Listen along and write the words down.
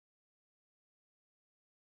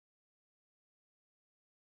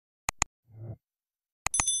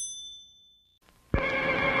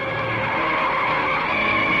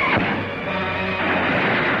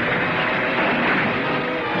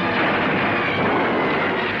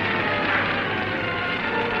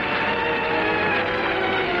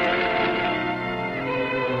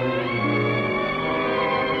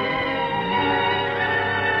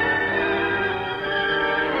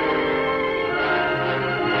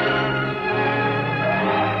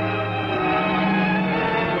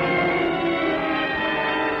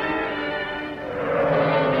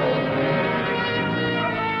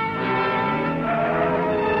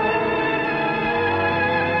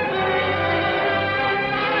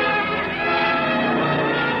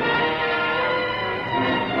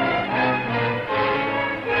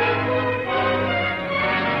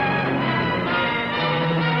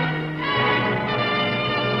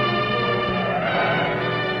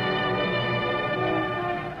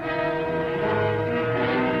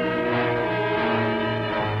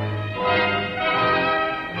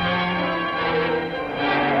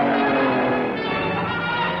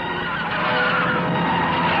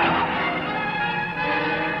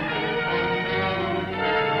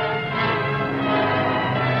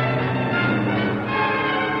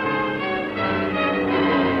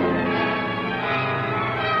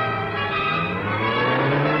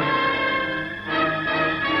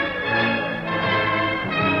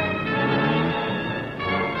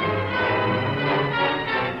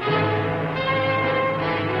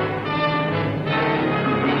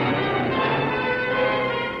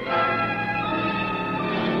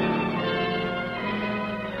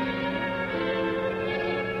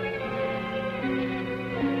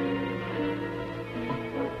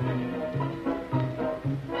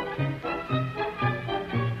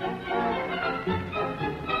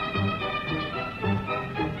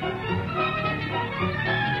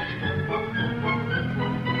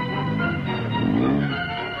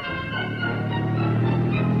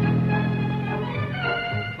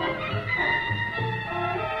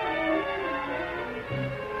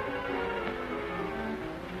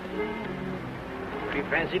Pretty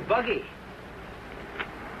fancy buggy.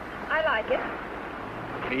 I like it.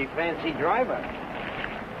 Pretty fancy driver.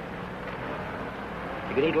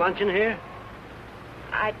 You can eat lunch in here?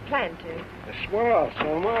 I plan to. Swell,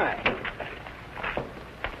 so am I.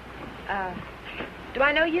 Do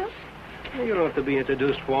I know you? Well, you don't have to be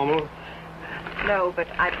introduced formal. No, but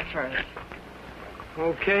I prefer it.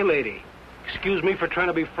 Okay, lady. Excuse me for trying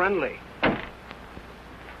to be friendly.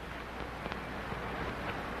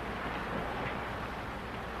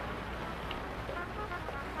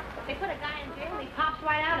 They put a guy in jail and he pops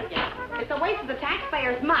right out again. It's a waste of the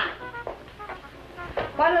taxpayers' money.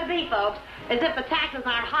 What would it be, folks? As if the taxes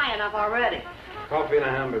aren't high enough already. Coffee and a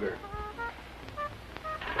hamburger.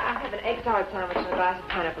 I'll have an egg salad sandwich and a glass of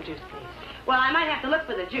pineapple juice, please. Well, I might have to look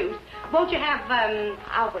for the juice. Won't you have,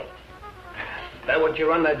 I'll wait. That what you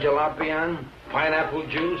run that jalopy on? Pineapple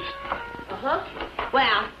juice? Uh-huh.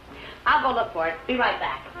 Well, I'll go look for it. Be right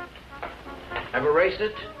back. Ever race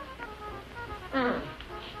it? Mm.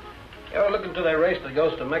 You ever look into that race that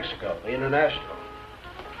goes to Mexico, the International?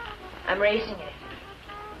 I'm racing it.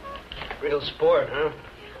 Real sport, huh?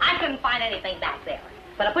 I couldn't find anything back there.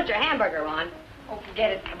 But I put your hamburger on. Oh,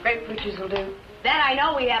 forget it. Grapefruit juice will do. That I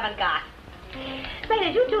know we haven't got. Say,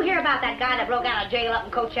 did you two hear about that guy that broke out of jail up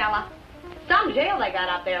in Coachella? Some jail they got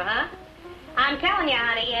up there, huh? I'm telling you,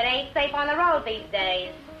 honey, it ain't safe on the road these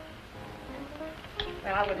days.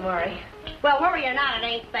 Well, I wouldn't worry. Well, worry or not, it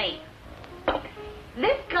ain't safe.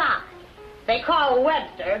 This guy, they call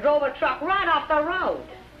Webster, drove a truck right off the road.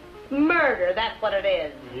 Murder, that's what it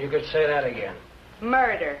is. You could say that again.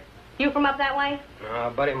 Murder. You from up that way? No,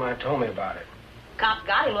 a buddy of mine told me about it. Cops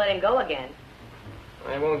got him, let him go again.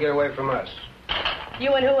 They won't get away from us.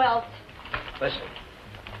 You and who else? Listen,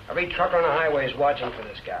 every trucker on the highway is watching for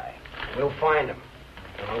this guy. We'll find him.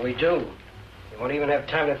 And when we do, he won't even have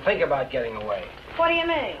time to think about getting away. What do you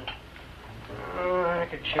mean? Oh, I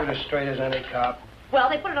could shoot as straight as any cop. Well,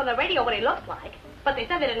 they put it on the radio what he looks like, but they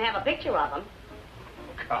said they didn't have a picture of him.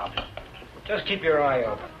 Cops. Just keep your eye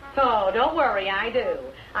open. Oh, don't worry, I do.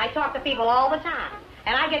 I talk to people all the time,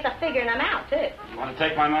 and I get to figuring them out, too. You want to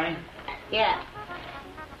take my money? Yeah.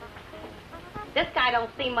 This guy don't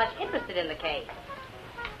seem much interested in the case.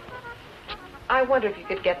 I wonder if you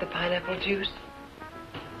could get the pineapple juice.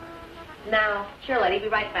 Now, sure, lady, be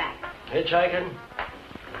right back. Hitchhiking?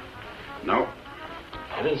 No.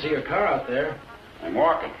 I didn't see your car out there. I'm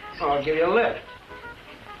walking. Oh, I'll give you a lift.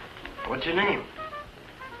 What's your name?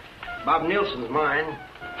 Bob Nielsen's mine.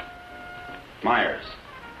 Myers.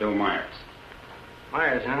 Bill Myers.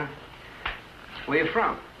 Myers, huh? Where you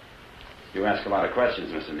from? You ask a lot of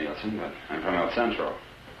questions, Mr. Nielsen, but I'm from El Centro.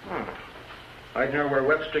 Oh. I'd know where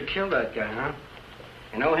Webster killed that guy, huh?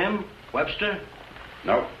 You know him? Webster?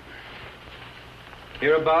 Nope.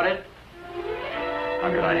 Hear about it? How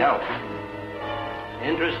could I help?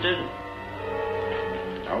 Interested?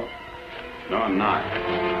 Nope. No, I'm not.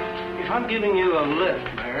 If I'm giving you a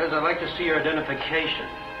lift, Myers, I'd like to see your identification.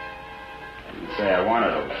 I didn't say I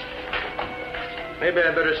wanted a lift. Maybe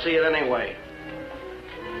I better see it anyway.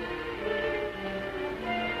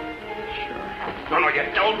 No, you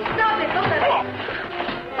don't. Stop it, don't let it.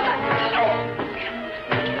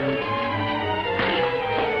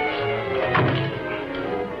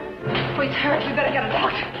 Please hurry. We better get a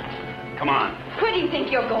doctor. Come on. Where do you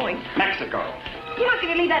think you're going? Mexico. You're not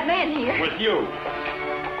going to leave that man here. With you.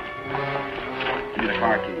 Give me the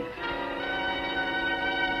car keys.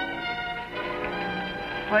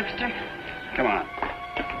 Webster? Come on.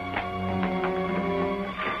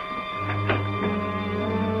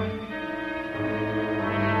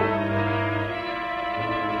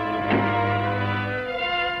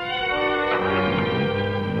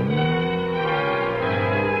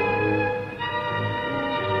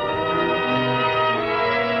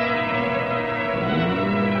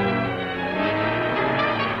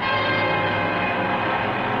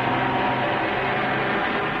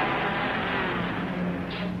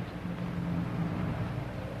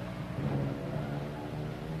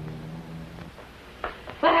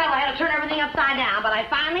 Turn everything upside down, but I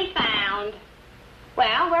finally found...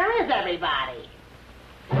 Well, where is everybody?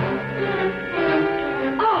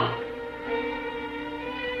 Oh!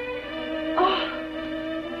 Oh!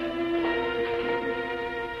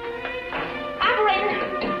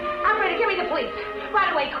 Operator, give me the police.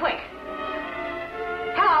 Right away, quick.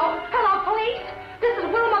 Hello? Hello, police? This is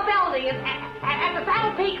Wilma Belding at the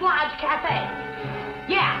Saddle Peak Lodge Cafe.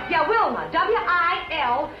 Yeah, Wilma.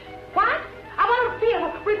 W-I-L... What? I want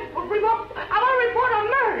to report a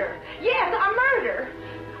murder. Yes, a murder.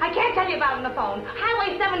 I can't tell you about it on the phone.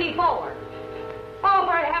 Highway 74. Oh,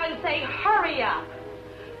 for heaven's sake, hurry up.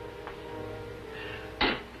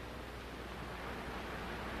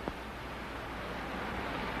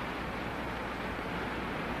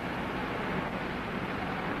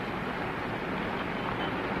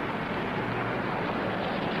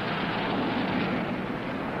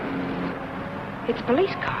 It's a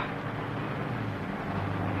police car.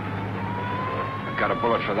 I've got a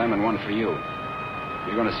bullet for them and one for you.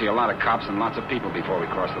 You're going to see a lot of cops and lots of people before we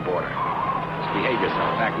cross the border. Just behave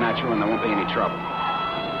yourself, act natural, and there won't be any trouble.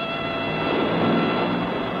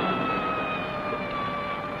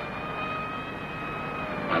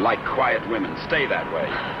 I like quiet women. Stay that way.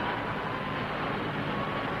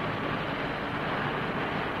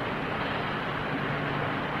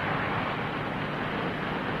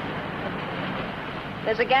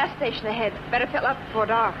 There's a gas station ahead. Better fill up before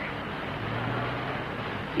dark.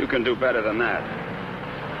 You can do better than that.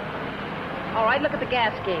 All right, look at the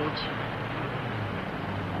gas gauge.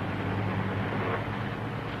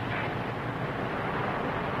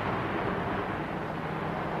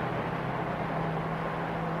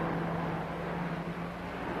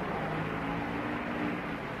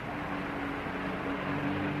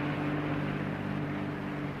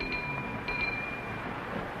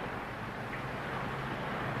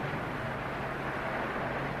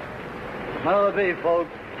 What'll it be, folks?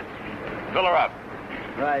 Fill her up.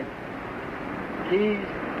 Right. Keys?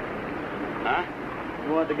 Huh?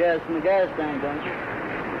 You want the gas in the gas tank, don't you?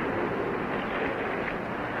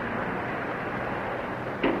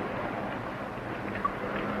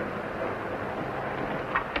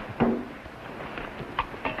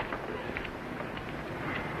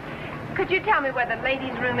 Could you tell me where the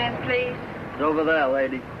ladies' room is, please? It's over there,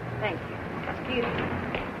 lady. Thank you. Excuse me.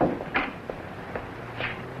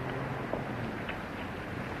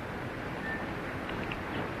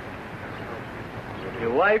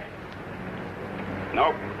 Your wife?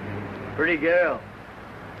 Nope. Pretty girl.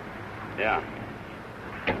 Yeah.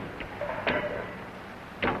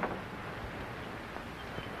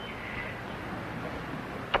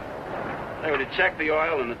 Hey, would you check the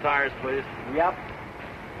oil and the tires, please? Yep.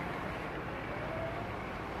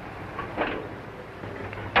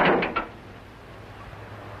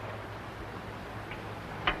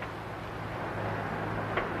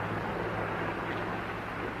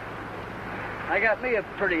 I got me a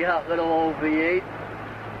pretty hot little old V8.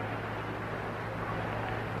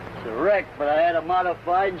 It's a wreck, but I had her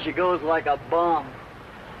modified and she goes like a bomb.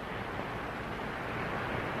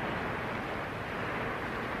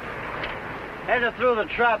 Headed through the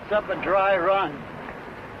traps up a dry run.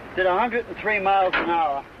 Did 103 miles an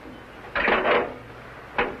hour.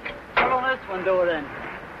 What'll this one do it in?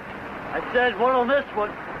 I said, what'll this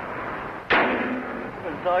one? I've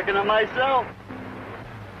been talking to myself.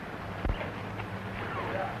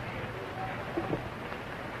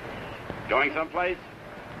 Going someplace?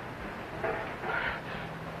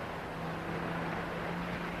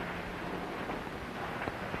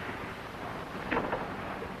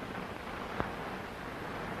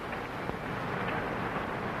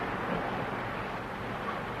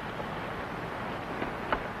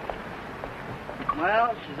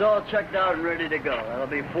 Well, she's all checked out and ready to go. That'll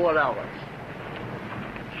be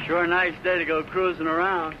 $4. Sure a nice day to go cruising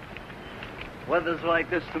around. Weather's like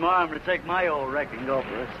this tomorrow, I'm going to take my old wreck and go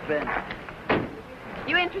for a spin.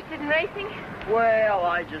 You interested in racing? Well,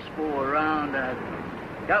 I just fool around.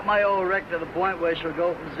 Got my old wreck to the point where she'll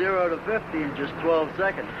go from 0 to 50 in just 12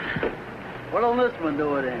 seconds. What'll this one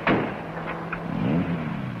do it in?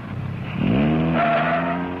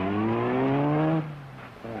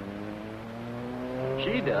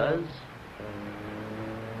 She does.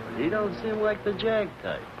 But he don't seem like the jag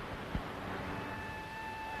type.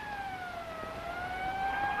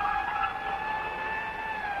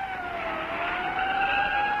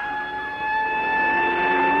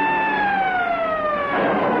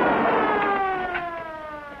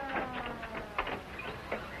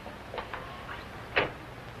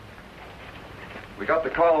 We got the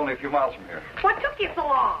call only a few miles from here. What took you so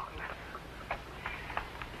long?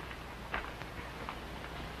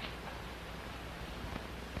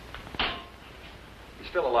 He's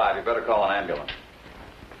still alive. You better call an ambulance.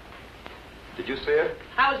 Did you see it?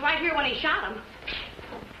 I was right here when he shot him.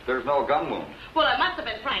 There's no gun wound. Well, it must have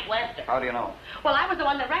been Frank Lester. How do you know? Well, I was the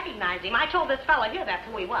one that recognized him. I told this fella here that's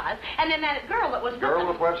who he was. And then that girl that was Girl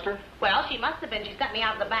with with Webster? Well, she must have been. She sent me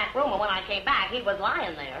out of the back room, and when I came back, he was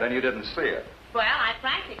lying there. Then you didn't see it. Well, I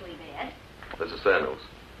practically did. This is Sandals.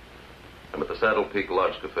 I'm at the Sandal Peak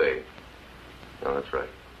Lodge Cafe. Oh, that's right.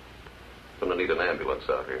 Gonna need an ambulance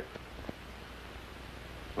out here.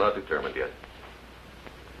 Not determined yet.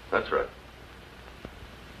 That's right.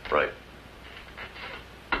 Right.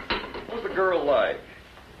 What was the girl like?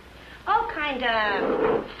 Oh, kind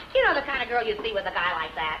of... You know, the kind of girl you see with a guy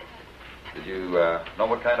like that. Did you know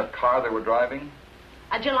what kind of car they were driving?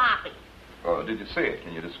 A jalopy. Oh, did you see it?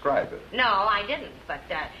 Can you describe it? No, I didn't. But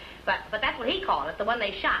that's what he called it, the one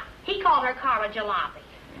they shot. He called her car a jalopy.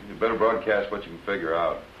 You better broadcast what you can figure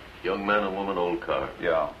out. Young man and woman, old car.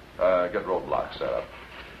 Yeah. Get roadblocks set up.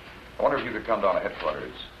 I wonder if you could come down to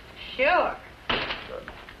headquarters. Sure. Good.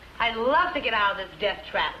 I'd love to get out of this death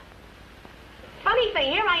trap. Funny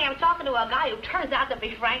thing, here I am talking to a guy who turns out to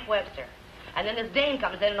be Frank Webster. And then this dame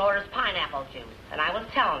comes in and orders pineapple juice. And I was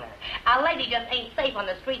telling her, a lady just ain't safe on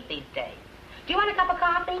the street these days. Do you want a cup of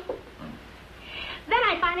coffee? Then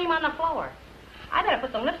I find him on the floor. I better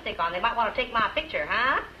put some lipstick on. They might want to take my picture,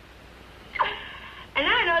 huh? And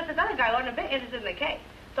then I noticed this other guy wasn't a bit interested in the case.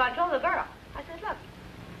 So I told the girl. I said, look.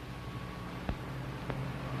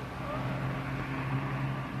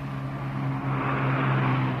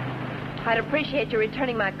 I'd appreciate you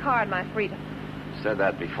returning my car and my freedom. Said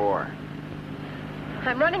that before.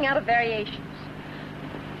 I'm running out of variations.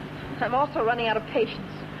 I'm also running out of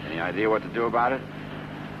patience. Any idea what to do about it?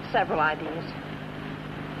 Several ideas.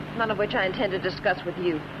 None of which I intend to discuss with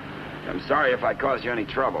you. I'm sorry if I caused you any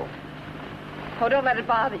trouble. Oh, don't let it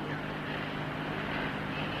bother you.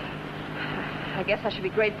 I guess I should be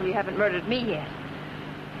grateful you haven't murdered me yet.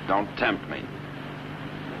 Don't tempt me.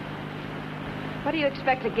 What do you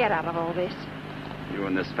expect to get out of all this? You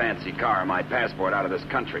and this fancy car are my passport out of this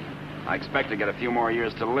country. I expect to get a few more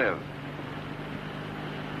years to live.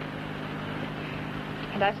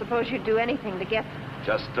 And I suppose you'd do anything to get them.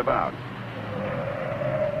 Just about.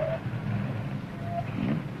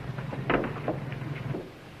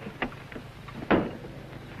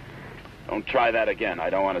 Don't try that again. I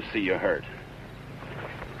don't want to see you hurt.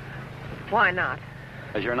 Why not?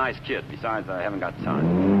 Because you're a nice kid. Besides, I haven't got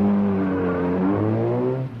time.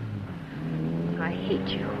 I hate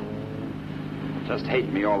you. Just hate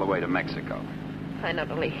me all the way to Mexico. I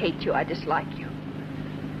not only hate you, I dislike you.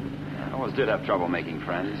 I always did have trouble making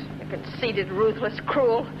friends. You're conceited, ruthless,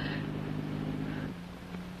 cruel.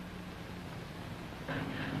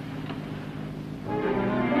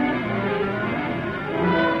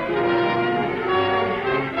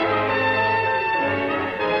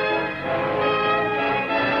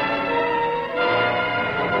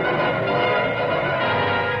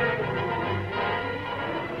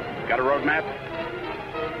 Got a road map?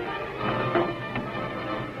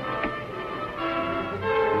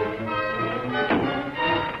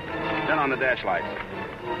 Turn on the dash lights.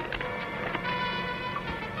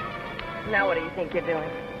 Now what do you think you're doing?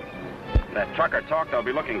 That trucker talked they'll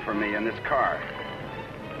be looking for me in this car.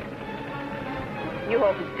 You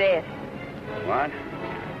hope he's dead, What?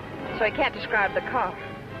 so he can't describe the car.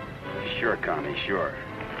 Sure, Connie, sure.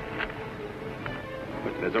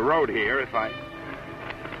 But there's a road here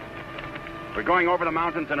We're going over the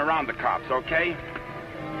mountains and around the cops, okay?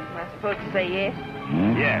 Am I supposed to say yes?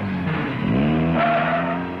 Yes.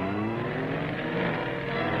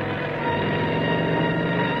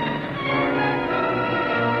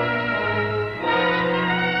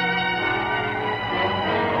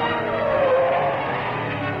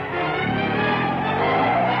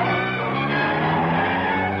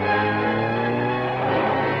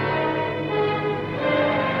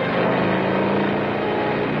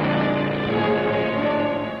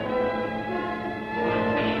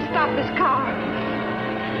 Stop this car.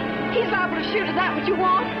 He's liable to shoot. Is that what you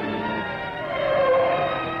want?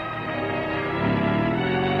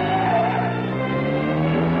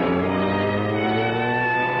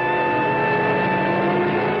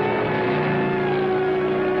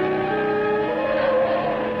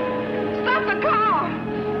 Stop the car!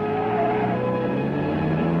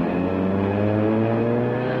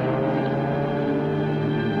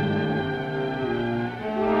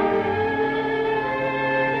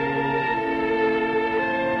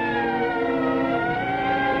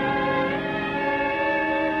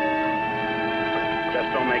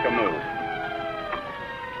 Just don't make a move.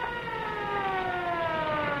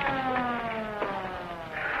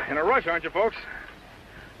 In a rush, aren't you, folks?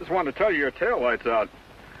 Just wanted to tell you your tail light's out.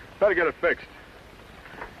 Better get it fixed.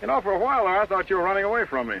 You know, for a while there, I thought you were running away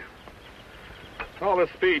from me. All this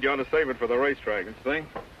speed, you ought to save it for the racetrack, you see?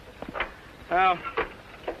 Now,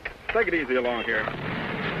 take it easy along here.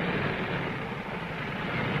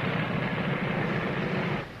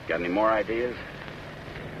 Got any more ideas?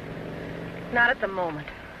 Not at the moment.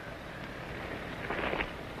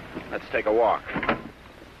 Let's take a walk.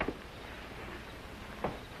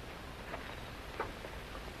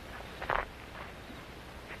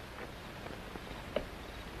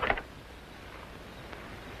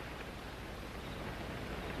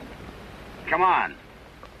 Come on.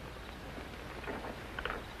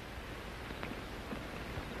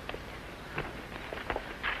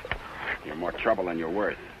 You're more trouble than you're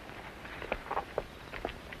worth.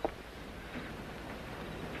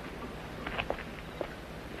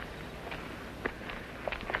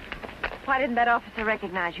 Why didn't that officer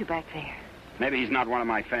recognize you back there? Maybe he's not one of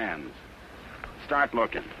my fans. Start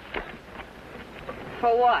looking.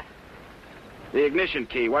 For what? The ignition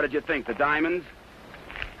key, what did you think? The diamonds?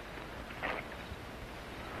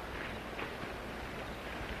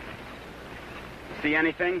 See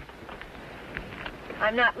anything?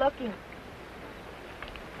 I'm not looking.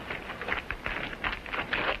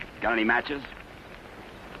 Got any matches?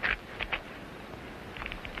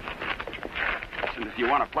 Listen, if you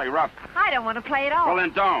want to play rough... I don't want to play at all. Well,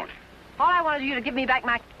 then don't. All I wanted you to give me back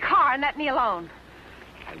my car and let me alone.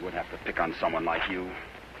 I would have to pick on someone like you.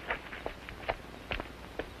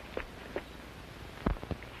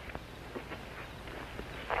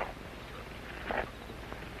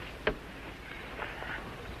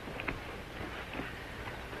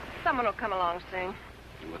 Someone will come along soon.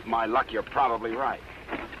 With my luck, you're probably right.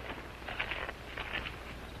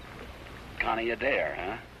 Connie Adair,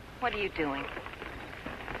 huh? What are you doing?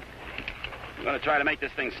 I'm going to try to make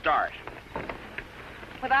this thing start.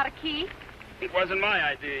 Without a key? It wasn't my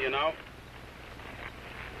idea, you know.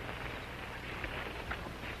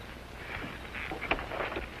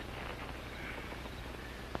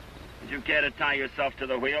 Did you care to tie yourself to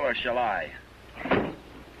the wheel, or shall I?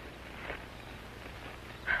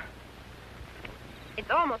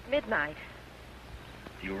 It's almost midnight.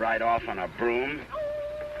 You ride off on a broom?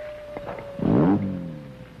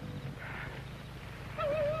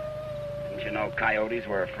 Didn't you know coyotes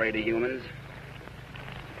were afraid of humans?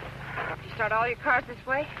 You start all your cars this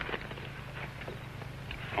way?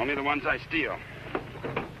 Only the ones I steal.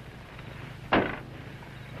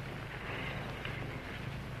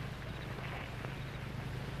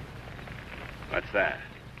 What's that?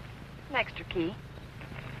 An extra key.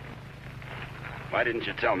 Why didn't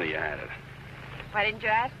you tell me you had it? Why didn't you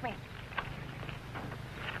ask me?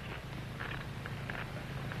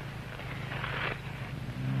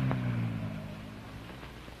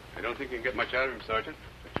 I don't think you can get much out of him, Sergeant,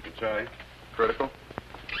 but you can try. Critical?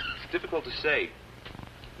 It's difficult to say.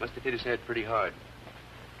 Must have hit his head pretty hard.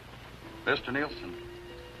 Mr. Nielsen,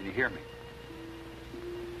 can you hear me?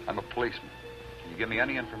 I'm a policeman. Can you give me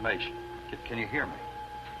any information? Can you hear me?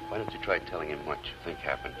 Why don't you try telling him what you think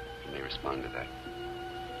happened? He may respond to that.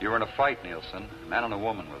 You were in a fight, Nielsen. A man and a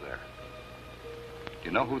woman were there. Do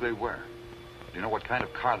you know who they were? Do you know what kind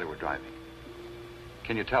of car they were driving?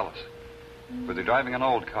 Can you tell us? Were they driving an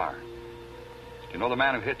old car? Do you know the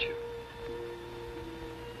man who hit you?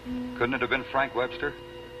 Couldn't it have been Frank Webster?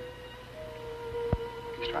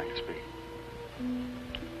 He's trying to speak.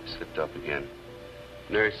 Slipped up again.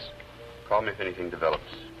 Nurse, call me if anything develops.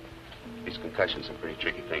 These concussions are pretty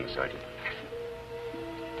tricky things, Sergeant.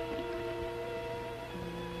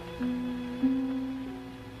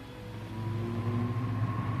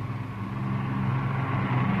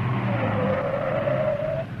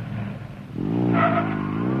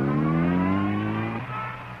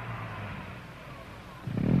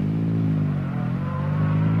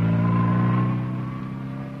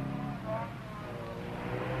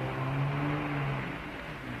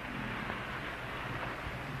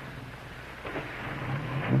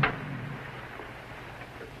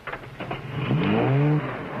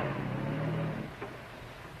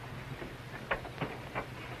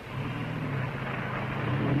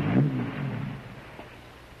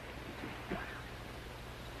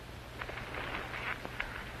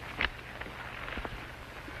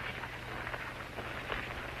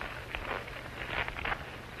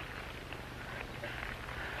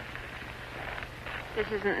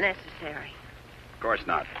 This isn't necessary. Of course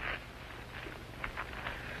not.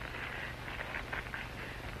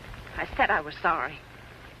 I said I was sorry.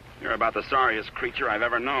 You're about the sorriest creature I've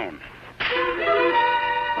ever known.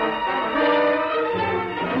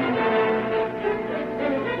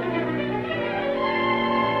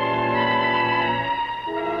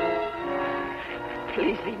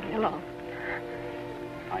 Please leave me alone.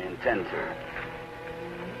 I intend to.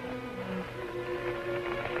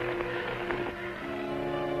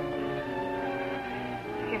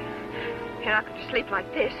 You're not going to sleep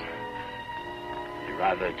like this. You'd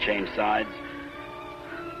rather change sides?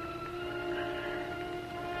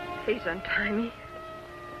 Please untie me.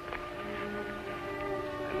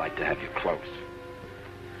 I'd like to have you close.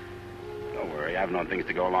 Don't worry, I've known things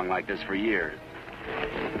to go along like this for years.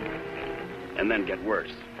 And then get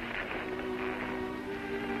worse.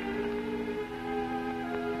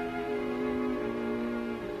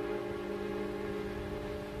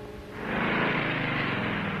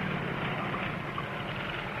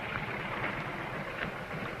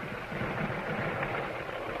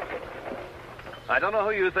 I don't know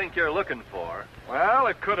who you think you're looking for. Well,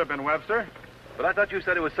 it could have been Webster. But I thought you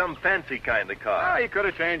said it was some fancy kind of car. Ah, he could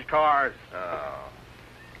have changed cars. Oh.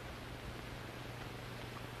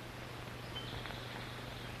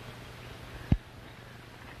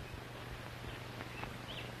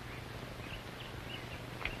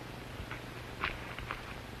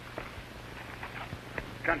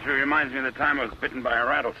 Country reminds me of the time I was bitten by a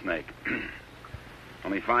rattlesnake.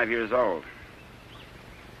 Only 5 years old.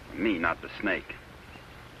 Me, not the snake.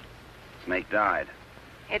 Snake died.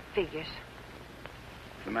 It figures.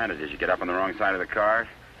 What's the matter? Did you get up on the wrong side of the car?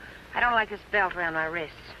 I don't like this belt around my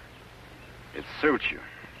wrists. It suits you.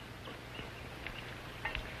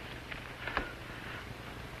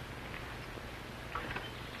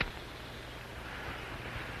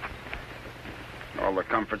 All the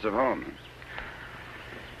comforts of home.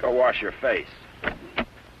 Go wash your face.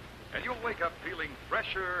 And you'll wake up feeling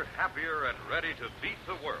fresher, happier, and ready to beat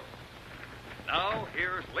the world. Now,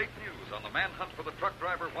 here's late news on the manhunt for the truck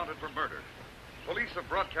driver wanted for murder. Police have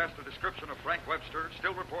broadcast a description of Frank Webster,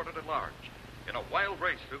 still reported at large. In a wild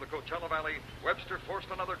race through the Coachella Valley, Webster forced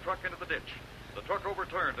another truck into the ditch. The truck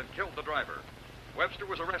overturned and killed the driver. Webster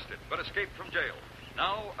was arrested, but escaped from jail.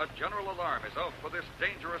 Now, a general alarm is out for this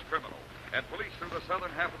dangerous criminal, and police through the southern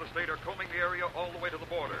half of the state are combing the area all the way to the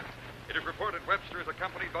border. It is reported Webster is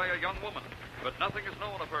accompanied by a young woman, but nothing is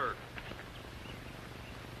known of her.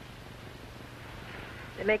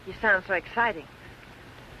 They make you sound so exciting.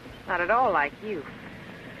 Not at all like you.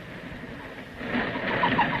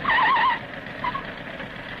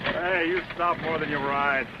 Hey, you stop more than you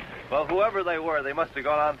ride. Well, whoever they were, they must have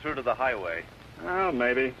gone on through to the highway. Well,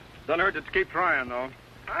 maybe. Doesn't hurt to keep trying, though.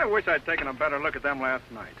 I wish I'd taken a better look at them last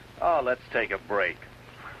night. Oh, let's take a break.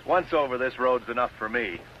 Once over, this road's enough for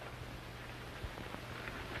me.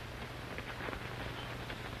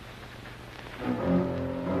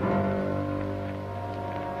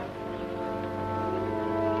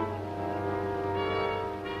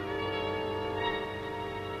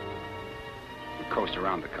 We coast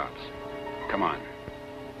around the cops. Come on.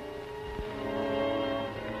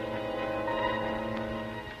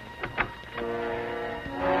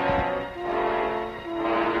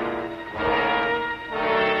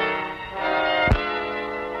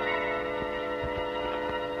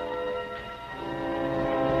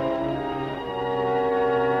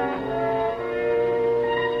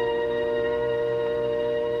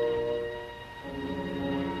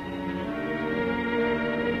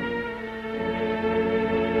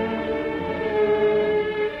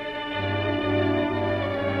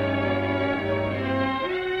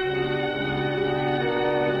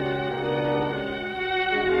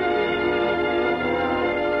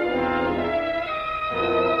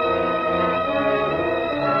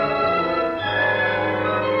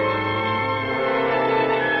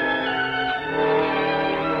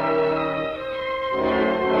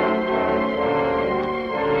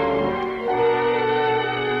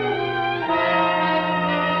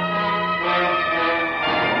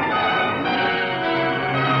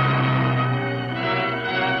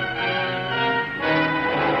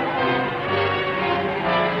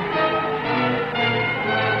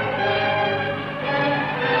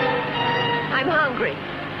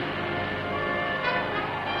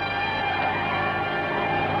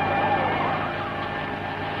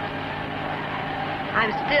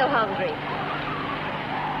 I'm still hungry.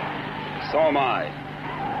 So am I.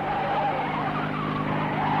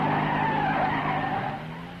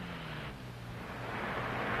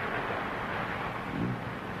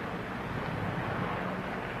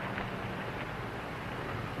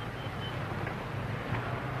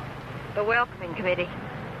 The welcoming committee.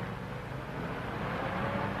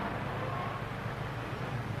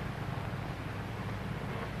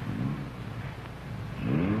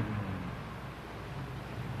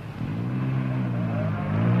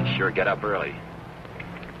 Sure get up early.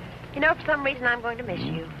 You know, for some reason, I'm going to miss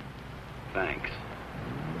you. Thanks.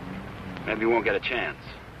 Maybe we won't get a chance.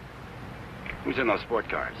 Who's in those sport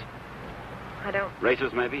cars? I don't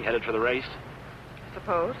Racers, maybe? Headed for the race?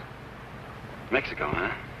 suppose. Mexico,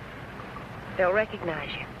 huh? They'll recognize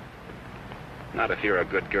you. Not if you're a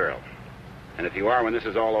good girl. And if you are, when this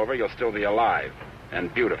is all over, you'll still be alive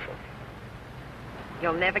and beautiful.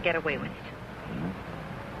 You'll never get away with it.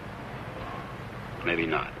 Maybe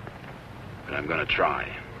not. But I'm going to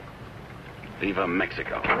try. Viva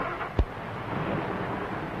Mexico.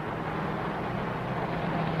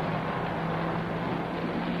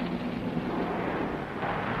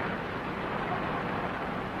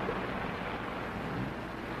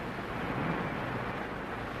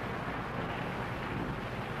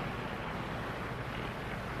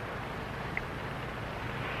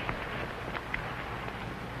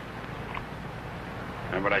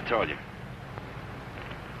 Remember what I told you?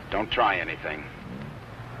 Don't try anything.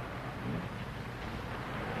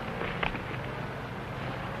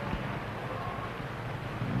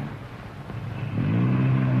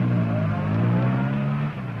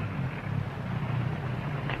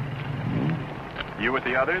 You with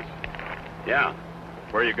the others? Yeah,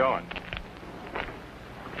 Where are you going?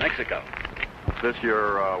 Mexico. Is this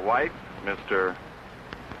your wife, Mr.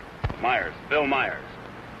 Myers, Bill Myers.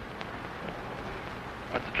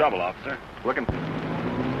 What's the trouble, officer? Looking...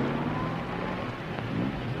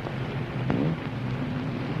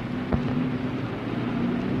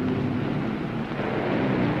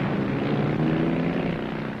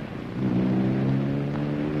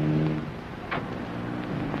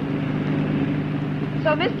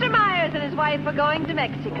 So Mr. Myers and his wife are going to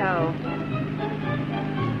Mexico.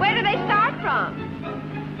 Where do they start from?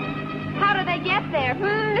 How do they get there?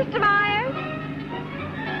 Mr. Myers?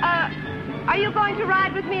 Are you going to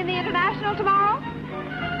ride with me in the International tomorrow?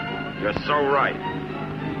 You're so right.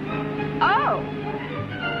 Oh.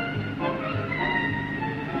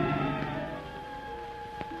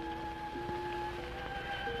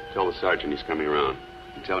 Tell the sergeant he's coming around.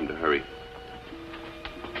 And tell him to hurry.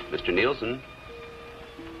 Mr. Nielsen?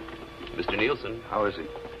 Mr. Nielsen? How is he?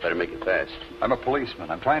 Better make it fast. I'm a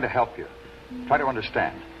policeman. I'm trying to help you. Try to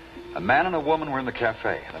understand. A man and a woman were in the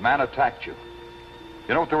cafe. The man attacked you.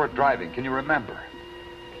 You know what they were driving? Can you remember?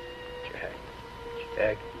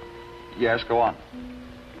 Jag. Yes, go on.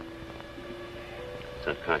 It's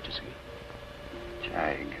unconscious again.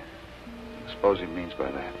 Jag. I suppose he means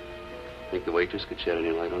by that. Think the waitress could shed any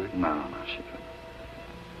light on it? No, she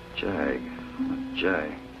couldn't.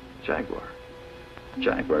 Jag. Jaguar.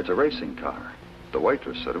 Jaguar, it's a racing car. The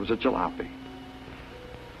waitress said it was a jalopy.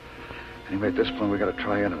 Anyway, at this point, we got to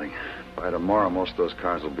try anything. By tomorrow, most of those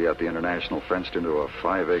cars will be at the International, fenced into a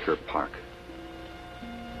 5-acre park.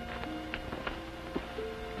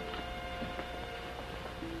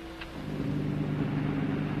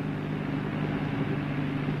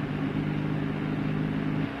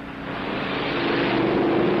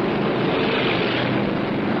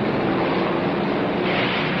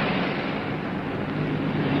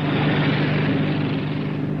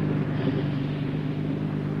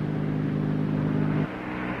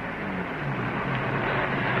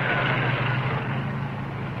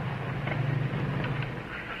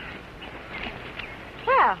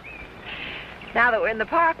 Now that we're in the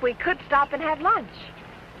park, we could stop and have lunch.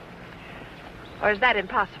 Or is that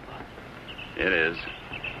impossible? It is.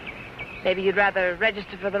 Maybe you'd rather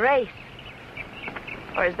register for the race.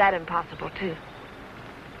 Or is that impossible, too?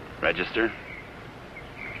 Register?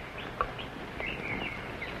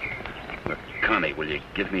 Look, Connie, will you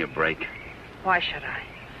give me a break? Why should I?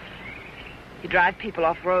 You drive people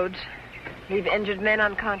off roads, leave injured men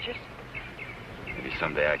unconscious. Maybe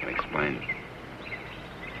someday I can explain.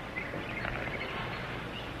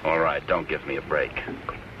 All right, don't give me a break.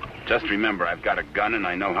 Just remember, I've got a gun and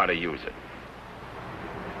I know how to use it.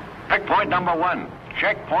 Checkpoint number 1.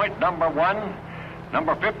 Checkpoint number 1.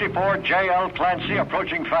 Number 54, J.L. Clancy,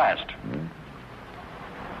 approaching fast.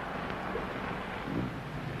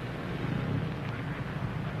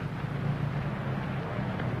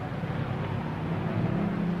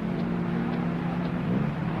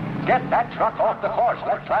 Get that truck off the course.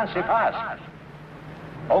 Let Clancy pass.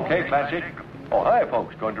 Okay, Clancy. Oh, hi,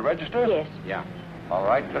 folks. Going to register? Yes. Yeah. All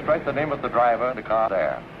right. Just write the name of the driver and the car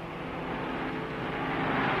there.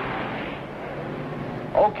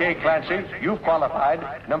 Okay, Clancy. You've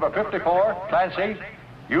qualified. Number 54, Clancy.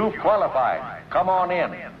 You've qualified. Come on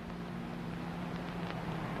in.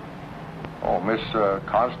 Oh, Miss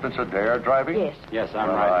Constance Adair driving? Yes. Yes,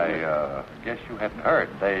 I'm right. I guess you hadn't heard.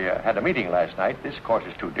 They had a meeting last night. This course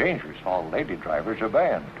is too dangerous. All lady drivers are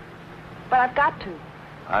banned. But I've got to.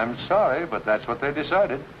 I'm sorry, but that's what they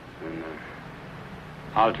decided.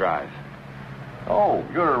 I'll drive. Oh,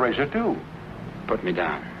 you're a racer, too. Put me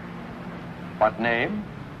down. What name?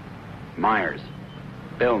 Myers.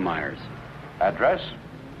 Bill Myers. Address?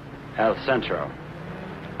 El Centro.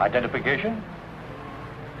 Identification?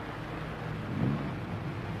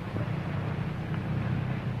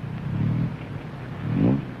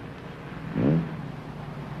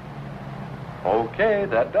 Okay,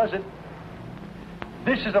 that does it.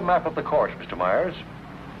 This is a map of the course, Mr. Myers.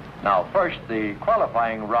 Now, first, the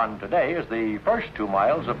qualifying run today is the first 2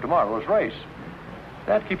 miles of tomorrow's race.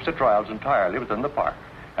 That keeps the trials entirely within the park,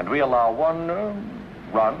 and we allow one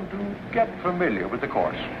run to get familiar with the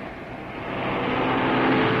course.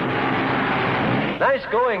 Nice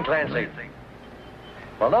going, Clancy.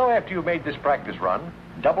 Well, now, after you've made this practice run,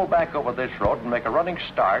 double back over this road and make a running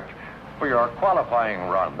start for your qualifying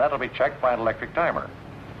run. That'll be checked by an electric timer.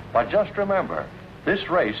 But just remember, This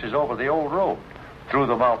race is over the old road, through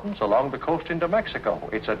the mountains, along the coast into Mexico.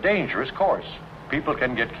 It's a dangerous course. People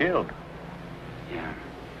can get killed. Yeah.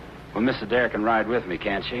 Well, Miss Adair can ride with me,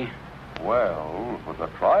 can't she? Well, for the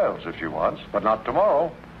trials if she wants, but not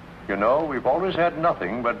tomorrow. You know, we've always had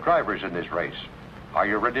nothing but drivers in this race. Are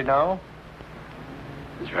you ready now?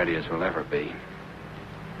 As ready as we'll ever be.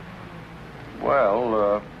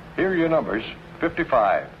 Well, here are your numbers.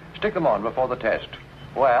 55. Stick them on before the test.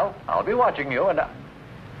 Well, I'll be watching you and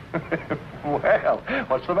Well,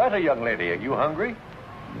 what's the matter, young lady? Are you hungry?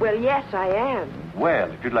 Well, yes, I am.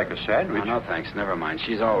 Well, if you'd like a sandwich... No, thanks. Never mind.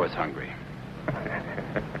 She's always hungry.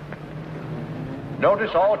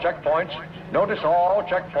 Notice all checkpoints. Notice all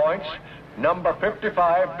checkpoints. Number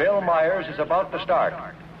 55, Bill Myers, is about to start.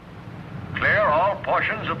 Clear all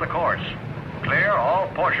portions of the course. Clear all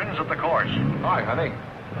portions of the course. Hi, honey.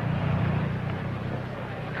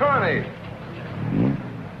 Connie!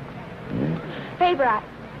 Hey, Brat.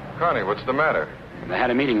 Connie, what's the matter? They had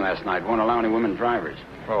a meeting last night. Won't allow any women drivers.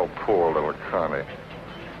 Oh, poor little Connie.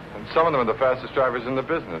 And some of them are the fastest drivers in the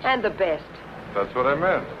business. And the best. That's what I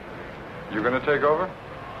meant. You going to take over?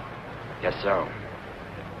 Yes, so.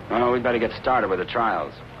 Well, we'd better get started with the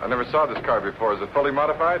trials. I never saw this car before. Is it fully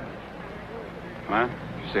modified? What?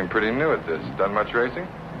 You seem pretty new at this. Done much racing?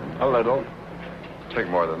 A little. Think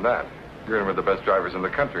more than that. You're in with the best drivers in the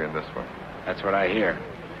country in this one. That's what I hear.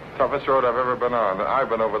 Toughest road I've ever been on. I've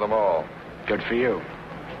been over them all. Good for you.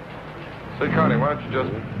 Say, Connie, why don't you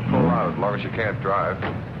just pull out as long as you can't drive?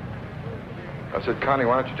 I said, Connie,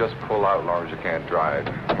 why don't you just pull out as long as you can't drive?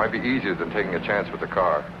 It might be easier than taking a chance with the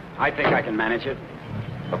car. I think I can manage it.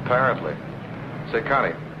 Apparently. Say,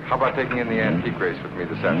 Connie, how about taking in the antique race with me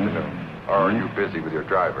this afternoon? Or are you busy with your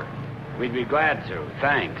driver? We'd be glad to.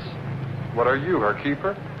 Thanks. What are you, her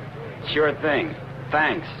keeper? Sure thing.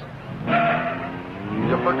 Thanks.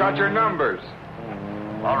 You forgot your numbers.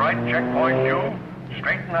 All right, checkpoint 2.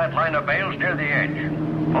 Straighten that line of bales near the edge.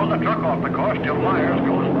 Pull the truck off the course till Myers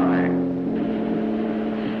goes by.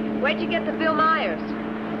 Where'd you get the Bill Myers?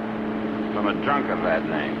 From a drunk of that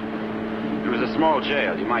name. It was a small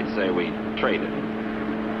jail. You might say we traded.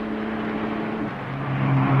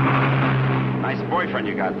 Nice boyfriend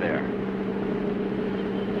you got there.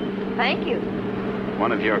 Thank you.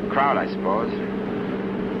 One of your crowd, I suppose.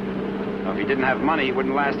 Well, if he didn't have money, he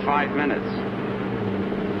wouldn't last 5 minutes.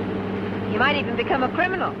 He might even become a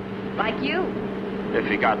criminal, like you. If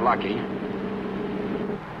he got lucky.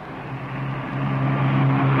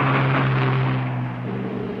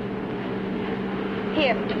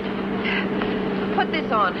 Here. Put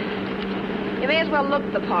this on. You may as well look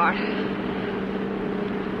the part.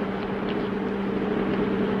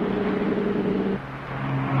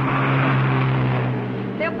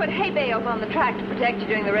 They'll put hay bales on the track to protect you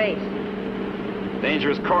during the race.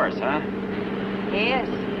 Dangerous course, huh? Yes.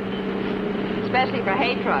 Especially for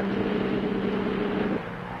hay trucks.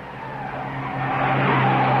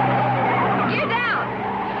 Gear down.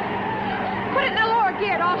 Put it in the lower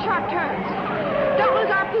gear at all sharp turns. Don't lose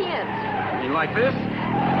RPMs. You like this?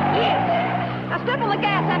 Yes. Now step on the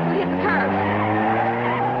gas after we hit the curve.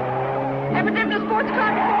 Ever driven a sports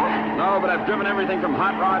car before? No, but I've driven everything from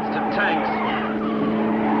hot rods to tanks.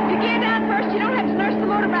 If you gear down first, you don't have to nurse the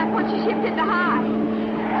motor back once you shift into high.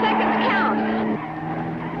 Seconds count.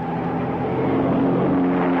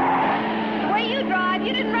 The way you drive,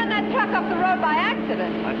 you didn't run that truck off the road by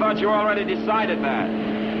accident. I thought you already decided that.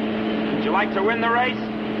 Would you like to win the race?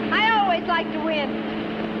 I always like to win.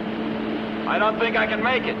 I don't think I can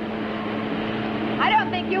make it. I don't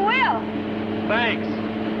think you will. Thanks.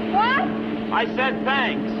 What? I said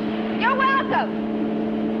thanks. You're welcome.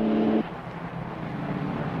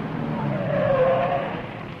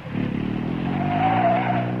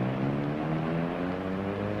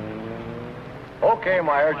 Okay,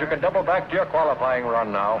 Myers, you can double back to your qualifying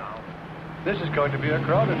run now. This is going to be a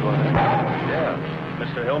crowded one. Yeah.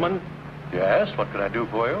 Mr. Hillman? Yes, what can I do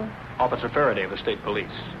for you? Officer Faraday of the State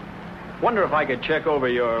Police. Wonder if I could check over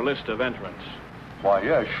your list of entrants. Why,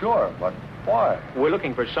 yeah, sure, but why? We're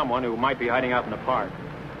looking for someone who might be hiding out in the park.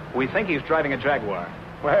 We think he's driving a Jaguar.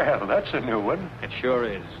 Well, that's a new one. It sure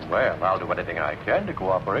is. Well, I'll do anything I can to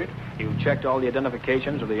cooperate. You checked all the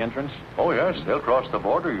identifications of the entrants? Oh, yes, they'll cross the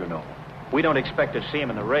border, you know. We don't expect to see him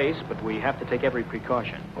in the race, but we have to take every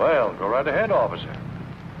precaution. Well, go right ahead, officer.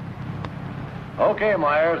 Okay,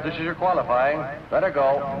 Myers, this is your qualifying. Better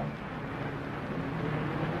go.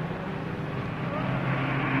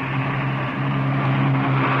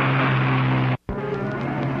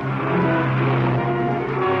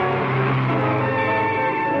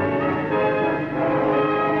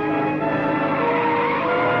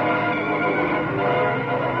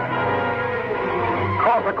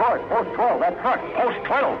 Those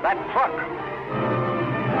 12, that truck.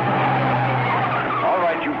 All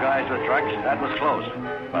right, you guys with trucks, that was close.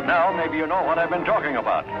 But now maybe you know what I've been talking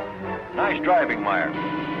about. Nice driving, Myers.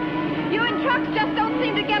 You and trucks just don't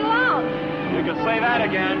seem to get along. You can say that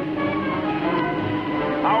again.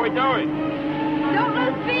 How are we doing? Don't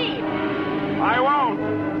lose speed. I won't.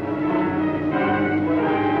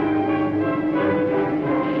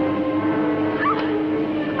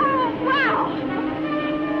 Oh, wow.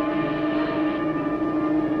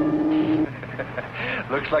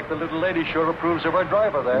 Looks like the little lady sure approves of our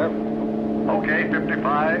driver there. Okay,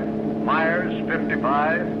 55. Myers,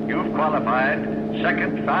 55. You've qualified.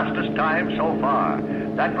 Second fastest time so far.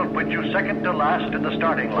 That will put you second to last in the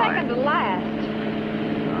starting line. Second to last.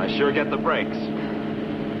 I sure get the breaks.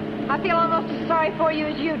 I feel almost as sorry for you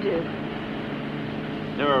as you do.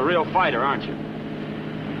 You're a real fighter, aren't you?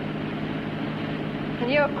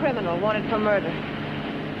 And you're a criminal wanted for murder.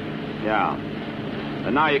 Yeah.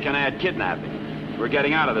 And now you can add kidnapping. We're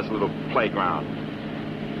getting out of this little playground.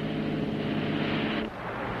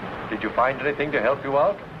 Did you find anything to help you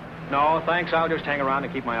out? No, thanks. I'll just hang around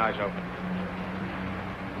and keep my eyes open.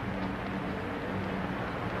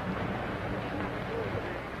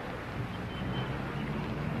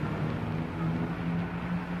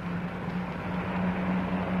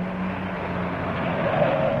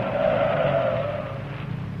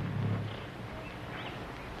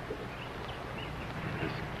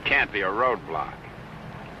 Can't be a roadblock.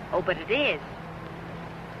 Oh, but it is.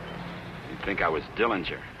 You'd think I was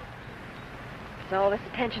Dillinger. Does all this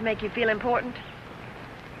attention make you feel important?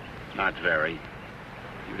 Not very.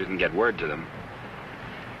 You didn't get word to them.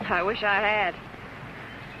 I wish I had.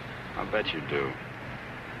 I'll bet you do.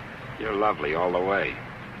 You're lovely all the way.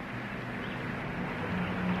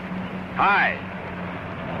 Hi.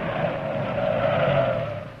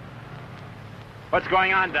 What's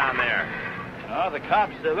going on down there? Oh, the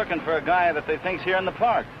cops, they're looking for a guy that they think's here in the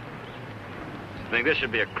park. Think this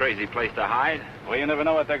should be a crazy place to hide? Well, you never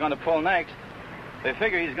know what they're going to pull next. They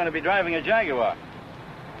figure he's going to be driving a Jaguar.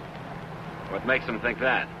 What makes them think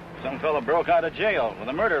that? Some fellow broke out of jail with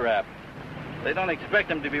a murder rap. They don't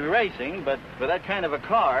expect him to be racing, but for that kind of a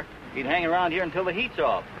car, he'd hang around here until the heat's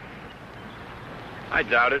off. I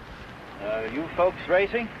doubt it. You folks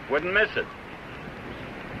racing? Wouldn't miss it.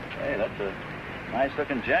 Hey, that's a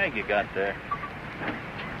nice-looking Jag you got there.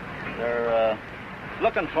 They're,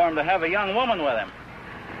 looking for him to have a young woman with him.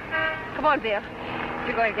 Come on, Bill. If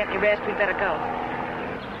you're going to get any rest, we'd better go.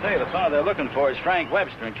 Say, the fellow they're looking for is Frank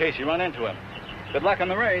Webster, in case you run into him. Good luck on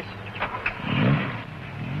the race.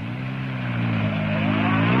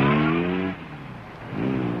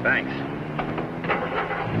 Thanks.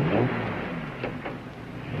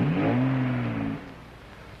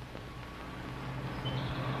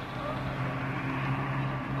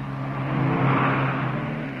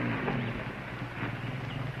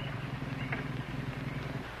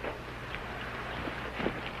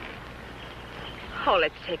 Oh,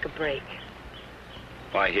 let's take a break.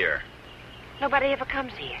 Why here? Nobody ever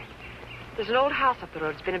comes here. There's an old house up the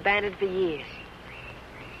road. It's been abandoned for years.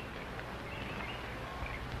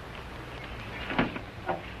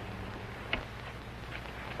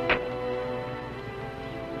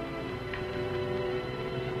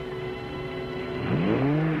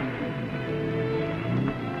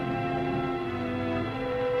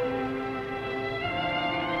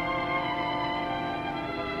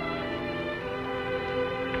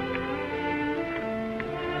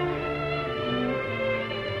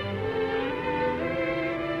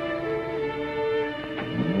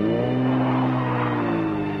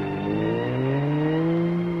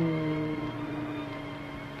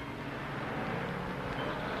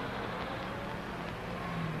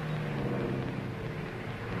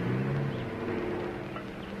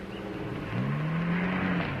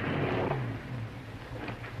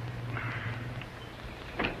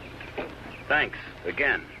 Thanks,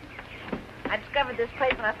 again. I discovered this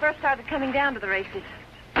place when I first started coming down to the races.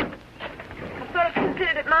 I've sort of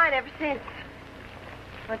considered it mine ever since.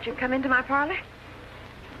 Won't you come into my parlor?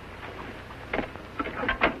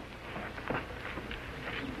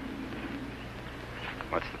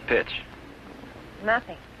 What's the pitch?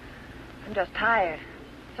 Nothing. I'm just tired.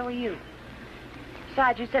 So are you.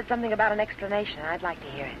 Besides, you said something about an explanation. I'd like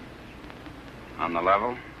to hear it. On the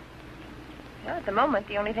level? Well, at the moment,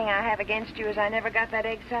 the only thing I have against you is I never got that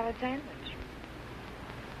egg salad sandwich.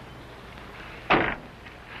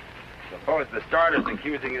 Suppose the starter's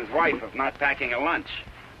accusing his wife of not packing a lunch.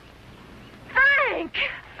 Frank!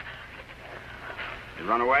 You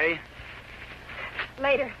run away?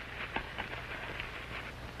 Later.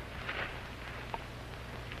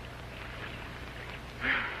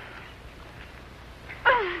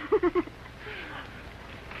 Maybe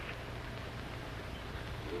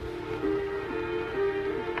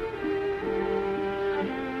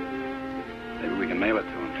we can mail it to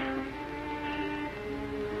him.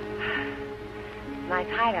 Nice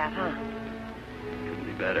hideout, huh? Couldn't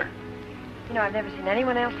be better. You know, I've never seen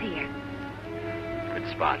anyone else here. Good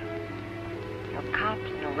spot. No cops,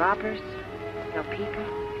 no robbers, no people.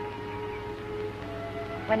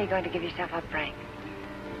 When are you going to give yourself up, Frank?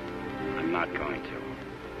 I'm not going to.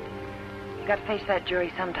 You got to face that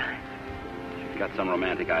jury sometime. If you've got some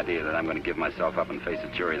romantic idea that I'm going to give myself up and face a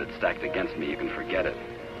jury that's stacked against me, you can forget it.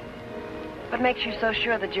 What makes you so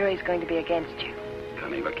sure the jury's going to be against you?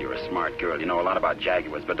 Connie, look, you're a smart girl. You know a lot about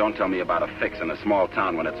Jaguars, but don't tell me about a fix in a small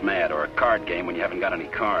town when it's mad, or a card game when you haven't got any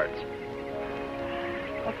cards.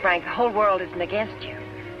 Well, Frank, the whole world isn't against you.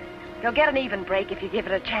 You'll get an even break if you give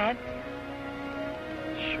it a chance.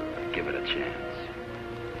 Sure, give it a chance.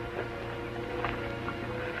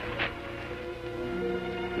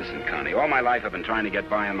 Listen, Connie, all my life I've been trying to get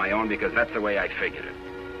by on my own because that's the way I figured it.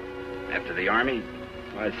 After the Army,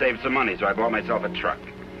 well, I saved some money, so I bought myself a truck.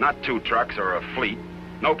 Not 2 trucks or a fleet.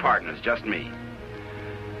 No partners, just me.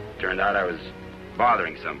 Turned out I was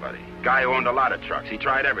bothering somebody. Guy who owned a lot of trucks. He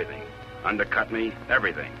tried everything. Undercut me,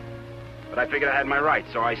 everything. But I figured I had my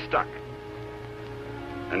rights, so I stuck.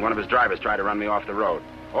 And one of his drivers tried to run me off the road.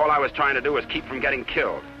 All I was trying to do was keep from getting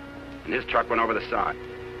killed. And his truck went over the side.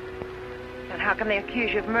 And how come they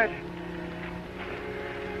accuse you of murder?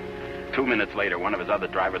 2 minutes later, one of his other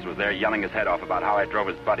drivers was there yelling his head off about how I drove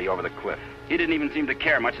his buddy over the cliff. He didn't even seem to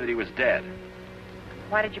care much that he was dead.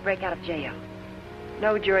 Why did you break out of jail?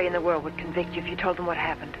 No jury in the world would convict you if you told them what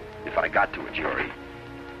happened. If I got to a jury.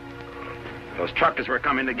 Those truckers were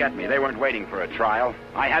coming to get me. They weren't waiting for a trial.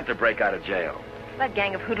 I had to break out of jail. That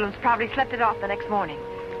gang of hoodlums probably slept it off the next morning.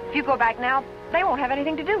 If you go back now, they won't have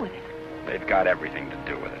anything to do with it. They've got everything to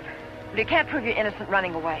do with it. But you can't prove you're innocent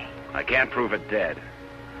running away. I can't prove it dead.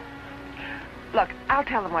 Look, I'll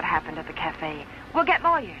tell them what happened at the cafe. We'll get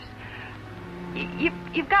lawyers.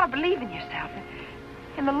 You've got to believe in yourself,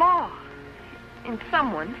 in the law, in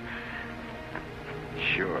someone.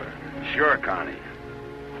 Sure, Connie.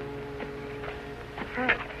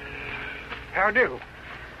 How do?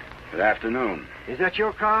 Good afternoon. Is that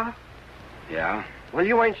your car? Yeah? Well,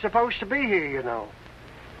 you ain't supposed to be here, you know.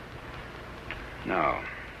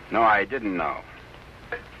 No, I didn't know.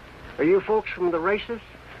 Are you folks from the races?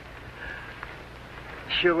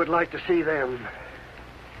 Sure would like to see them.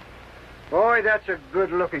 Boy, that's a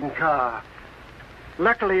good-looking car.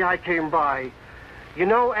 Luckily, I came by. You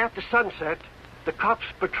know, after sunset, the cops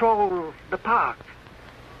patrol the park.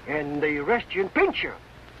 And they arrest you and pinch you.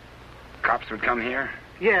 Cops would come here?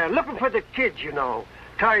 Yeah, looking for the kids, you know.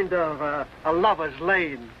 Kind of a lover's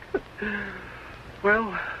lane.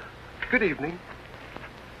 Well, good evening.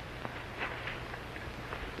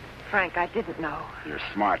 Frank, I didn't know. You're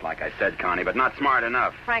smart, like I said, Connie, but not smart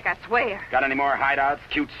enough. Frank, I swear. Got any more hideouts,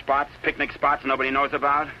 cute spots, picnic spots nobody knows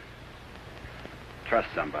about? Trust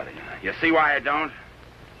somebody. You see why I don't?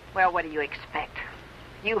 Well, what do you expect?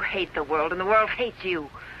 You hate the world, and the world hates you.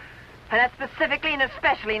 And that specifically and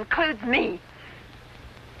especially includes me.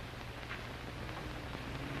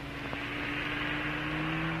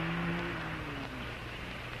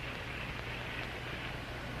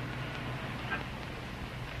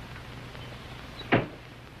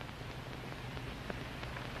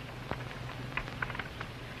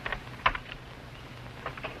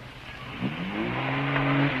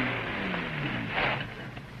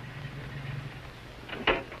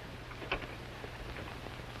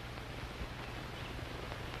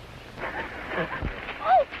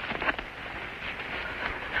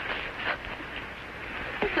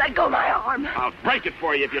 Let go my arm. I'll break it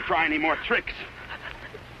for you if you try any more tricks.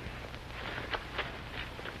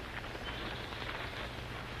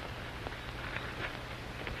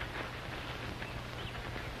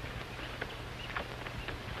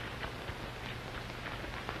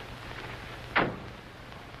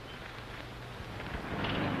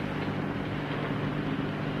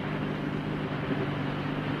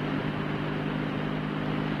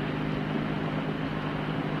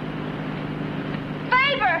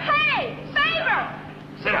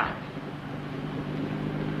 Sit down.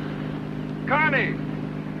 Connie!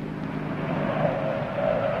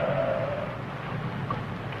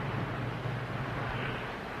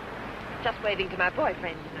 Just waving to my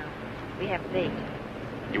boyfriend, you know. We have a date.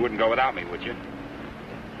 You wouldn't go without me, would you?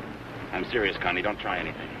 I'm serious, Connie. Don't try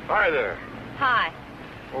anything. Hi there. Hi.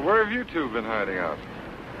 Well, where have you two been hiding out?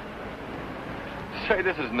 Say,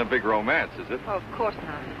 this isn't a big romance, is it? Oh, of course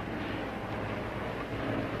not.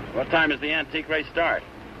 What time does the antique race start?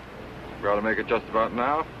 We ought to make it just about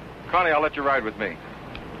now. Connie, I'll let you ride with me.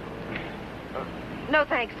 No,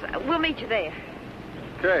 thanks. We'll meet you there.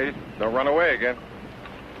 Okay, don't run away again.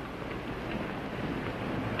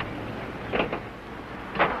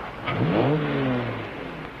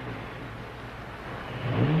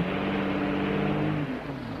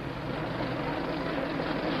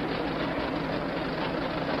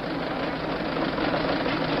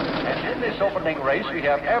 And in this opening race, we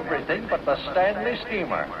have everything but the Stanley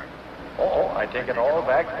steamer. Oh, I take it all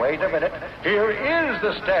back. Wait a minute. Here is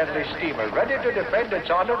the Stanley steamer, ready to defend its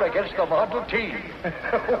honor against the Model T.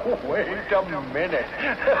 Wait a minute.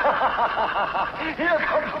 Here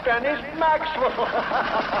comes Dennis Maxwell.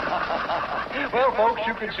 Well, folks,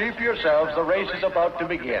 you can see for yourselves the race is about to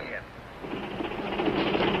begin.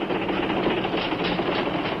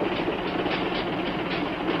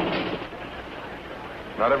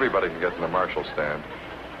 Not everybody can get in the marshal stand.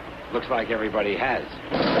 Looks like everybody has.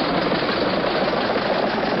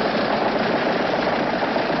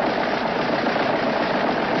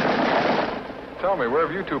 Tell me, where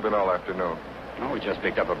have you two been all afternoon? Oh, we just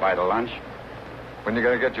picked up a bite of lunch. When you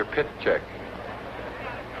going to get your pit check?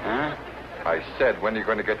 Huh? I said, when are you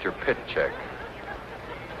going to get your pit check?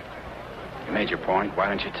 You made your point. Why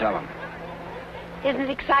don't you tell him? Isn't it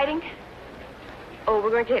exciting? Oh,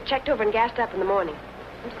 we're going to get checked over and gassed up in the morning.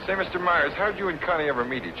 Say, Mr. Myers, how'd you and Connie ever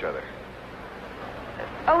meet each other?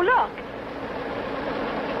 Oh, look.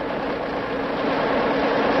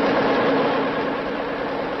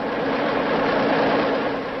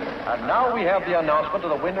 And now we have the announcement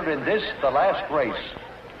of the winner in this, the last race.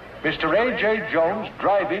 Mr. A.J. Jones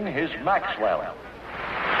driving his Maxwell.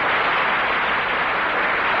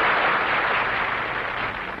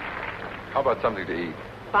 How about something to eat?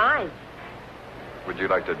 Fine. Would you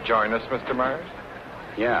like to join us, Mr. Myers?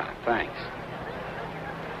 Yeah, thanks.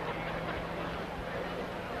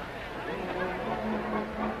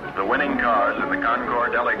 The winning cars in the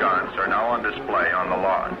Concours d'Elegance are now on display on the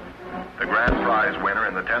lawn. The grand prize winner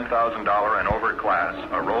in the $10,000 and over class,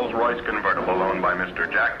 a Rolls-Royce convertible owned by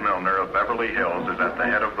Mr. Jack Milner of Beverly Hills, is at the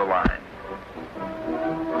head of the line.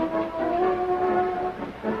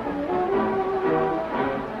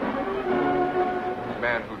 A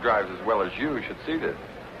man who drives as well as you should see this.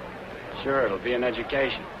 Sure, it'll be an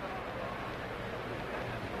education.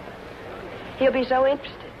 He'll be so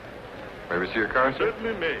interested. May we see your car, sir?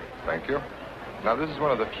 Certainly may. Thank you. Now, this is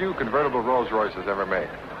one of the few convertible Rolls-Royces ever made.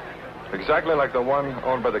 Exactly like the one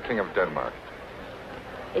owned by the King of Denmark.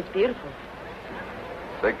 It's beautiful.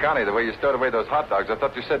 Say, Connie, the way you stowed away those hot dogs, I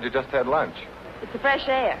thought you said you just had lunch. It's the fresh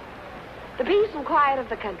air. The peace and quiet of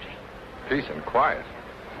the country. Peace and quiet.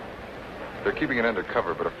 They're keeping it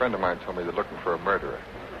undercover, but a friend of mine told me they're looking for a murderer.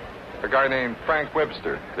 A guy named Frank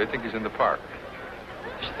Webster. They think he's in the park.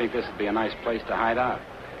 You think this would be a nice place to hide out?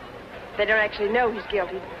 They don't actually know he's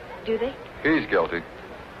guilty, do they? He's guilty.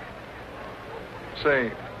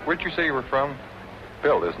 Say, where'd you say you were from?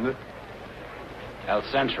 Bill, isn't it? El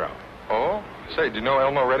Centro. Oh? Say, do you know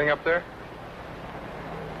Elmo Redding up there?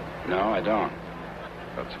 No, I don't.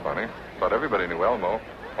 That's funny. Thought everybody knew Elmo.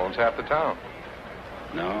 Owns half the town.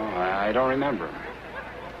 No, I don't remember him.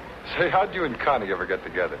 Say, how'd you and Connie ever get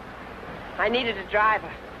together? I needed a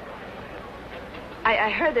driver. I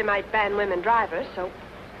heard they might ban women drivers, so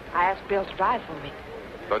I asked Bill to drive for me.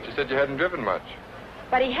 Thought you said you hadn't driven much.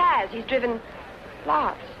 But he has. He's driven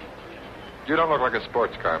lots. You don't look like a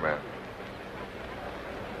sports car man.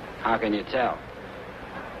 How can you tell?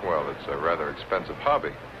 Well, it's a rather expensive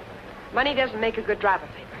hobby. Money doesn't make a good driver,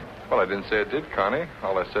 Paper. Well, I didn't say it did, Connie.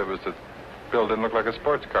 All I said was that Bill didn't look like a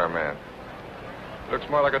sports car man. Looks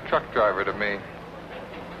more like a truck driver to me.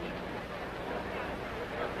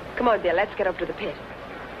 Come on, Bill. Let's get up to the pit.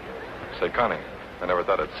 Say, Connie, I never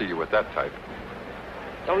thought I'd see you with that type.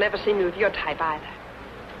 You'll never see me with your type either.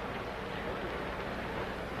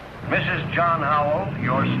 Mrs. John Howell,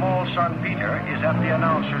 your small son Peter is at the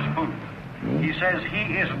announcer's booth. He says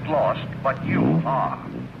he isn't lost, but you are.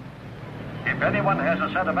 If anyone has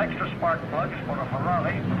a set of extra spark plugs for a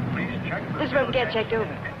Ferrari, please check the... This is where we get checked over.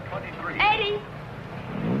 23. Eddie!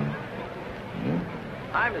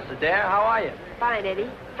 Hi, Mr. Dare. How are you? Fine, Eddie.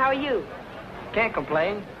 How are you? Can't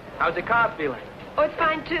complain. How's the car feeling? Oh, it's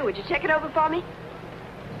fine, too. Would you check it over for me?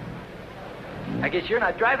 I guess you're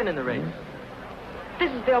not driving in the race.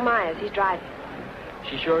 This is Bill Myers. He's driving.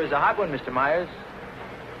 She sure is a hot one, Mr. Myers.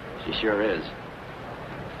 She sure is.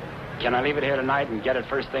 Can I leave it here tonight and get it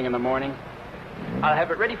first thing in the morning? I'll have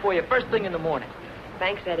it ready for you first thing in the morning.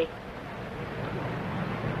 Thanks, Eddie.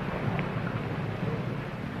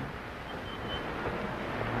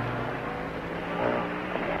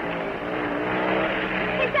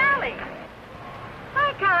 Hey, Sally.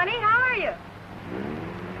 Hi, Connie. How are you?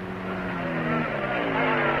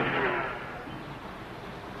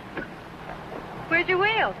 Where's your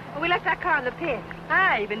wheels? Well, we left that car in the pit.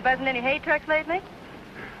 Hi, you been buzzing any hay trucks lately?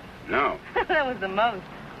 No. That was the most.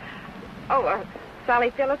 Oh,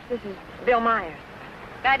 Sally Phillips, this is Bill Myers.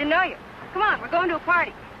 Glad to know you. Come on, we're going to a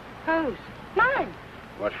party. Whose? Mine.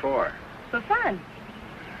 What for? For fun.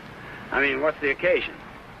 I mean, what's the occasion?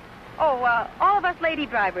 Oh, all of us lady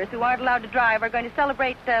drivers who aren't allowed to drive are going to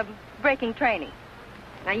celebrate braking training.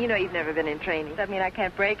 Now, you know you've never been in training. Does that mean I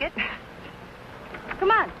can't break it?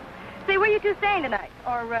 Come on. Say, where you two staying tonight?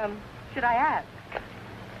 Or, should I ask?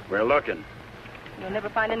 We're looking. You'll never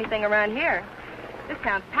find anything around here. This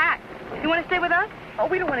town's packed. You want to stay with us? Oh,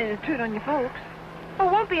 we don't want to intrude on your folks.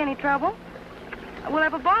 Oh, won't be any trouble. We'll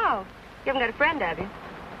have a ball. You haven't got a friend, have you?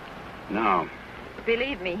 No.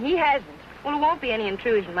 Believe me, he hasn't. Well, it won't be any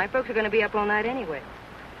intrusion. My folks are going to be up all night anyway.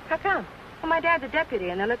 How come? Well, my dad's a deputy,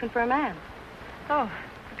 and they're looking for a man. Oh,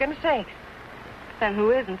 for goodness sakes. Then who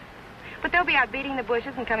isn't? But they'll be out beating the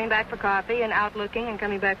bushes and coming back for coffee and out looking and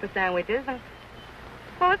coming back for sandwiches and...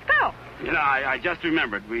 Well, let's go. You know, I just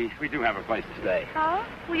remembered. We do have a place to stay. Oh?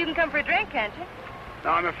 Well, you can come for a drink, can't you?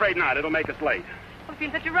 No, I'm afraid not. It'll make us late. Well, if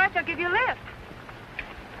you're in such a rush, I'll give you a lift.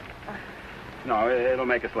 No, it'll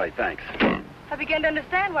make us late. Thanks. I begin to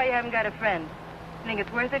understand why you haven't got a friend. You think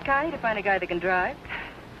it's worth it, Connie, to find a guy that can drive?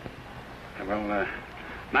 Well,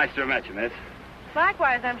 nice to have met you, miss.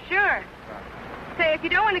 Likewise, I'm sure. Say, if you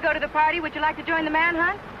don't want to go to the party, would you like to join the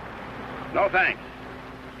manhunt? No, thanks.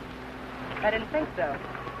 I didn't think so.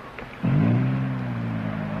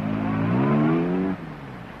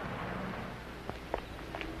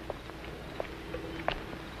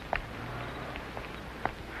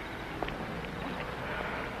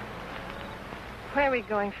 Where are we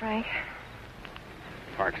going, Frank?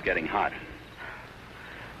 Park's getting hot.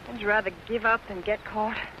 Would you rather give up than get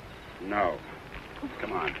caught? No.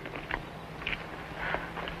 Come on.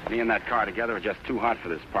 Me and that car together are just too hot for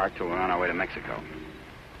this park till we're on our way to Mexico.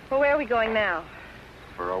 Well, where are we going now?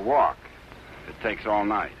 For a walk. It takes all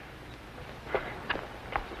night.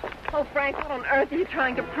 Oh, Frank, what on earth are you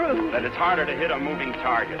trying to prove? That it's harder to hit a moving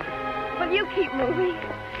target. Well, you keep moving.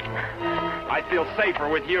 I feel safer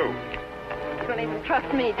with you. You don't even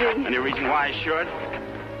trust me, do you? Any reason why I should?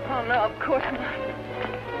 Oh, no, of course not.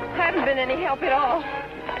 I haven't been any help at all.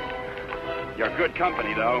 You're good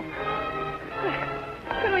company, though.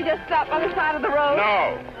 Couldn't we just stop on the side of the road?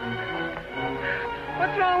 No.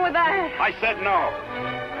 What's wrong with that? I said no.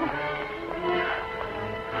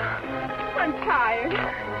 I'm tired.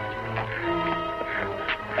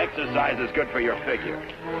 Exercise is good for your figure.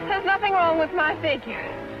 There's nothing wrong with my figure.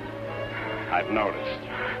 I've noticed.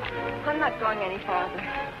 I'm not going any farther.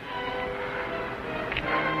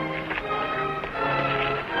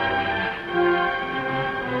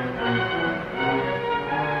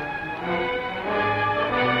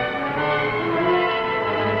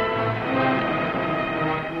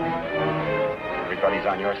 Everybody's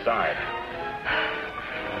on your side.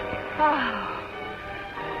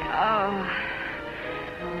 Oh,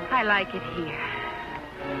 I like it here.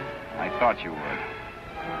 I thought you would.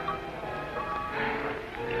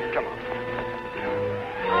 Come on.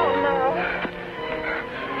 Oh, no.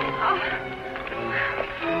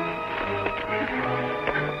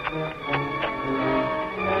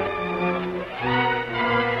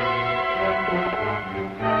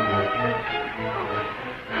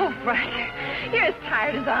 Oh, Frank, you're as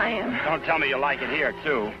tired as I am. Don't tell me you like it here,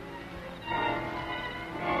 too.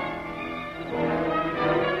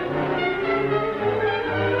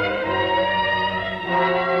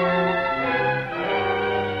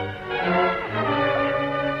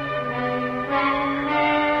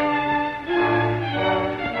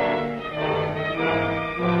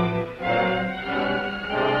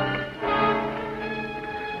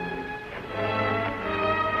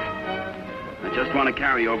 I want to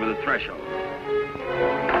carry you over the threshold.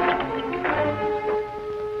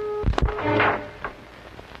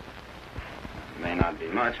 It may not be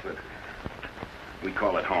much, but we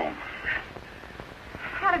call it home.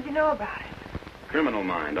 How did you know about it? Criminal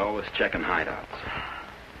mind, always checking hideouts.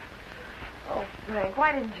 Oh, Frank,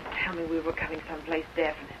 why didn't you tell me we were coming someplace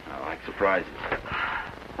definite? I like surprises.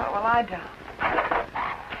 Oh, well, I don't.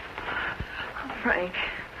 Oh, Frank.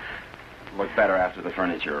 Look better after the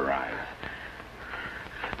furniture arrives.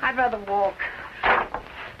 I'd rather walk.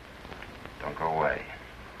 Don't go away.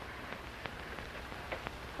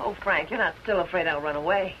 Oh, Frank, you're not still afraid I'll run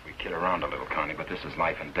away. We kid around a little, Connie, but this is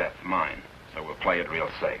life and death, mine. So we'll play it real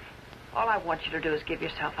safe. All I want you to do is give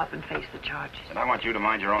yourself up and face the charges. And I want you to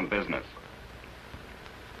mind your own business.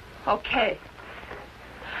 Okay.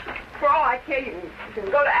 For all I care, you can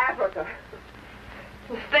go to Africa.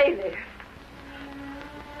 And stay there.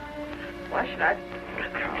 Why should I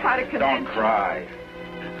try to convince Don't cry.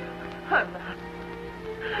 I'm not.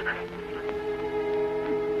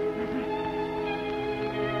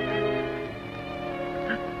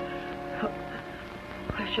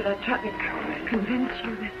 Why should I try to convince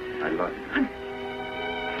you that I love you.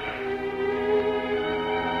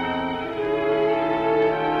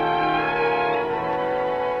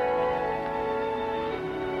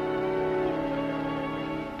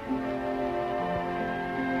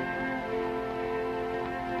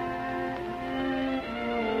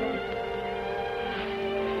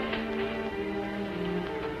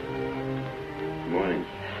 Morning.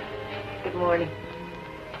 Good morning.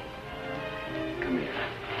 Come here.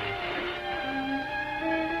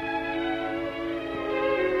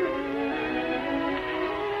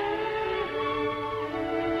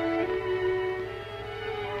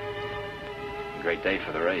 Great day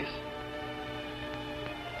for the race.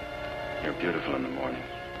 You're beautiful in the morning.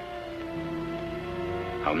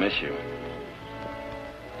 I'll miss you.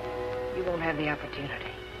 You won't have the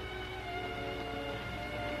opportunity.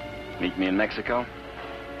 Meet me in Mexico?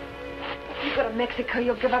 If you go to Mexico,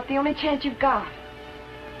 you'll give up the only chance you've got.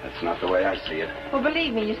 That's not the way I see it. Well,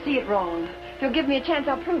 believe me, you see it wrong. If you'll give me a chance,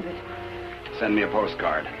 I'll prove it. Send me a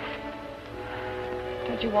postcard.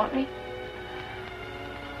 Don't you want me?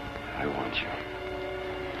 I want you.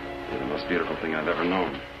 You're the most beautiful thing I've ever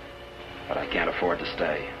known. But I can't afford to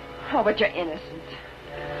stay. Oh, but you're innocent.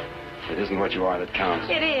 It isn't what you are that counts.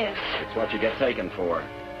 It is. It's what you get taken for.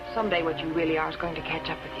 Someday what you really are is going to catch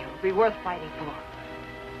up with you. It'll be worth fighting for.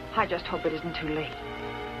 I just hope it isn't too late.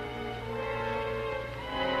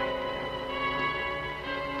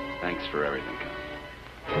 Thanks for everything.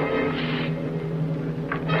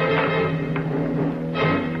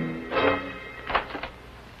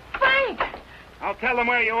 Frank! I'll tell them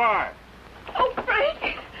where you are. Oh,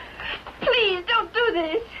 Frank! Please, don't do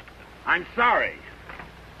this. I'm sorry.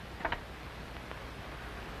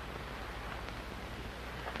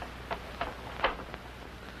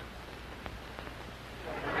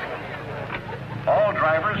 All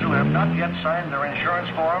drivers who have not yet signed their insurance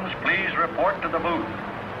forms, please report to the booth.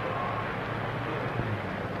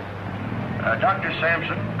 Dr.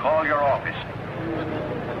 Sampson, call your office.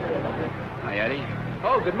 Hi, Eddie.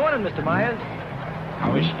 Oh, good morning, Mr. Myers.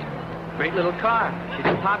 How is she? Great little car. She's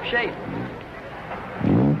in top shape.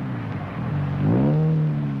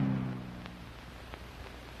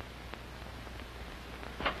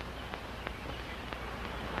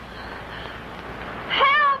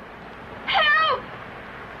 Help! Help!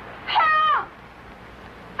 Help!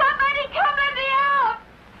 Somebody come let me out!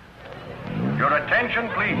 Your attention,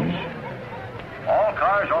 please. All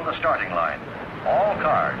cars on the starting line. All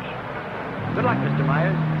cars. Good luck, Mr.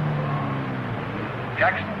 Myers.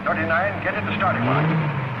 Jackson, 39, get in the starting line.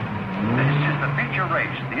 This is the feature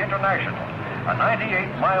race, the International, a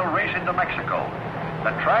 98-mile race into Mexico.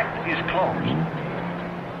 The track is closed.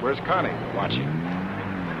 Where's Connie? Watching.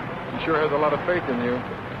 She sure has a lot of faith in you.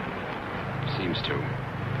 Seems to.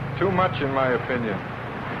 Too much, in my opinion.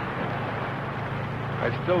 I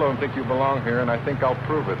still don't think you belong here, and I think I'll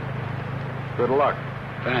prove it. Good luck.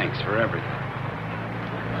 Thanks for everything.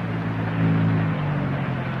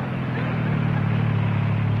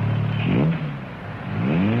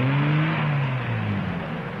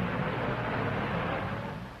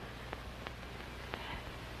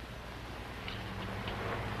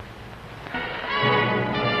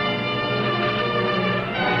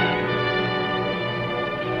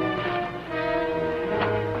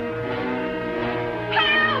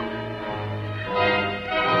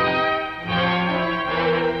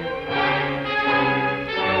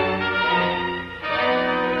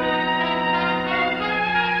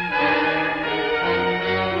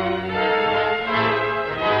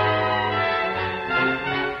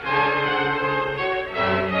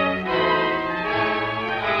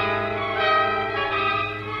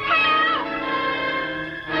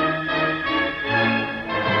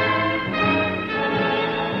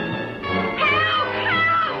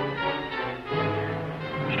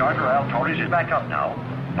 Starter Al Torres is back up now.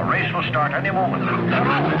 The race will start any moment.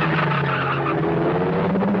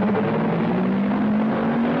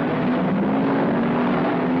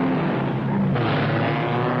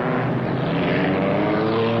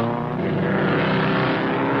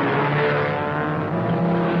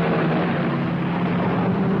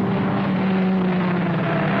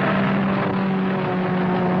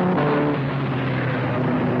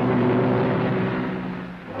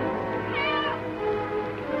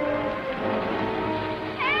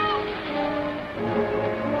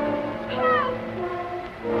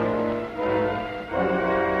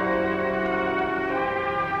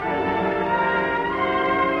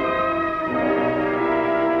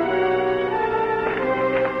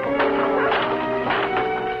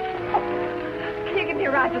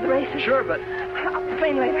 Harrison. Sure, but... I'll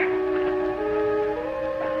complain later.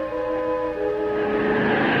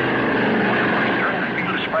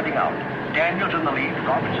 Spreading out. Daniels in the lead,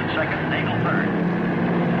 Robinson second, Nagel third.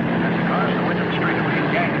 As the cars go into the straightaway,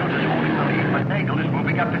 Daniels is holding the lead, but Nagel is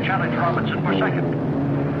moving up to challenge Robinson for second.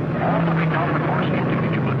 All the way down the course,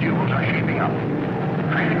 individual duels are shaping up.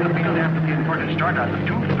 Trailing the field after the inverted start are the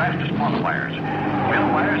two fastest qualifiers. Bill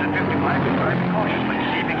Myers at 55 is driving cautiously,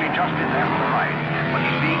 seemingly just in there for the ride. But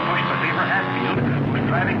he's being pushed by Beaver Hatfield, who's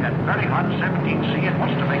driving that very hot 17C and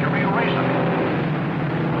wants to make a real race of it.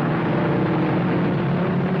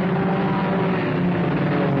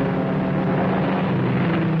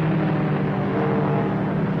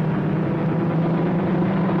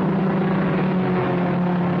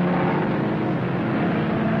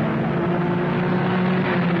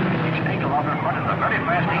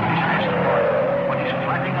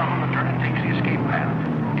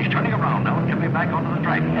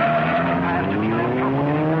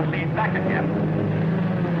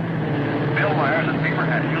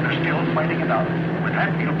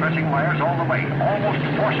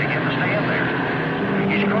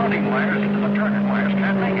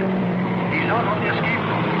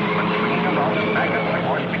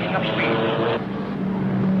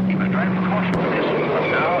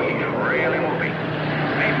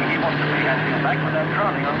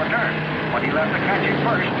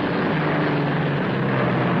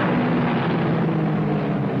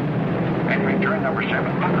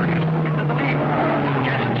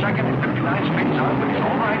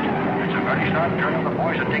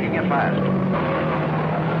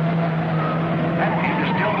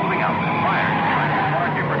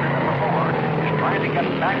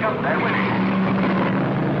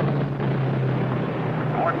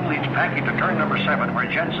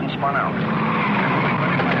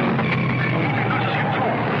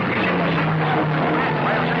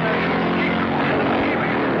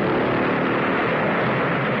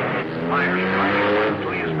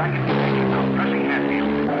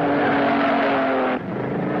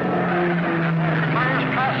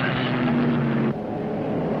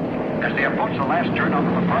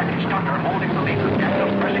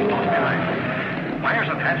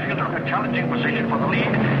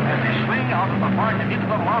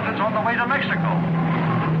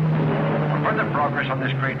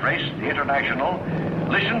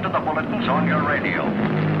 Listen to the bulletins on your radio.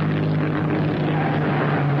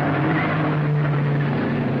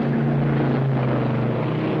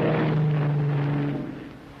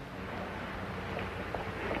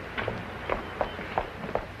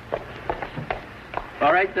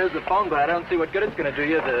 All right, there's the phone, but I don't see what good it's going to do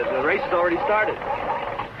you. The race has already started.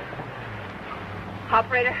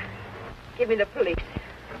 Operator, give me the police.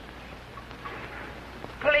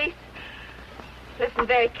 Police, listen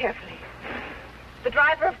very carefully. The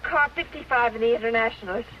driver of car 55 in the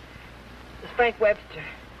International is Frank Webster.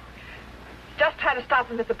 Just tried to stop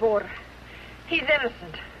him at the border. He's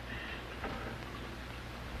innocent.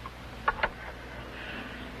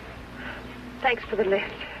 Thanks for the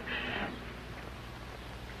lift.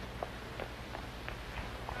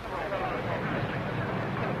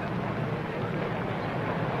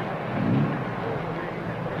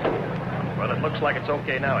 Well, it looks like it's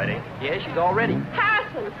okay now, Eddie. Yeah, she's all ready.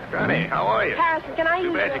 Harrison! Connie, how are you? Harrison, can I Too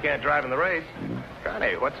use bad your... you can't drive in the race.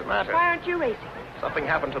 Connie, what's the matter? Why aren't you racing? Something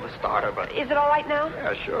happened to the starter, but... Is it all right now?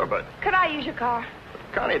 Yeah, sure, but... Could I use your car?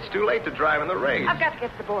 Connie, it's too late to drive in the race. I've got to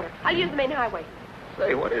get to the border. I'll use the main highway.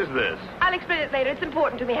 Say, what is this? I'll explain it later. It's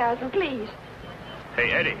important to me, Harrison. Please.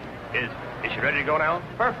 Hey, Eddie, is she ready to go now?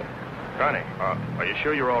 Perfect. Connie, are you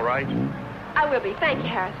sure you're all right? I will be. Thank you,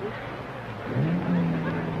 Harrison.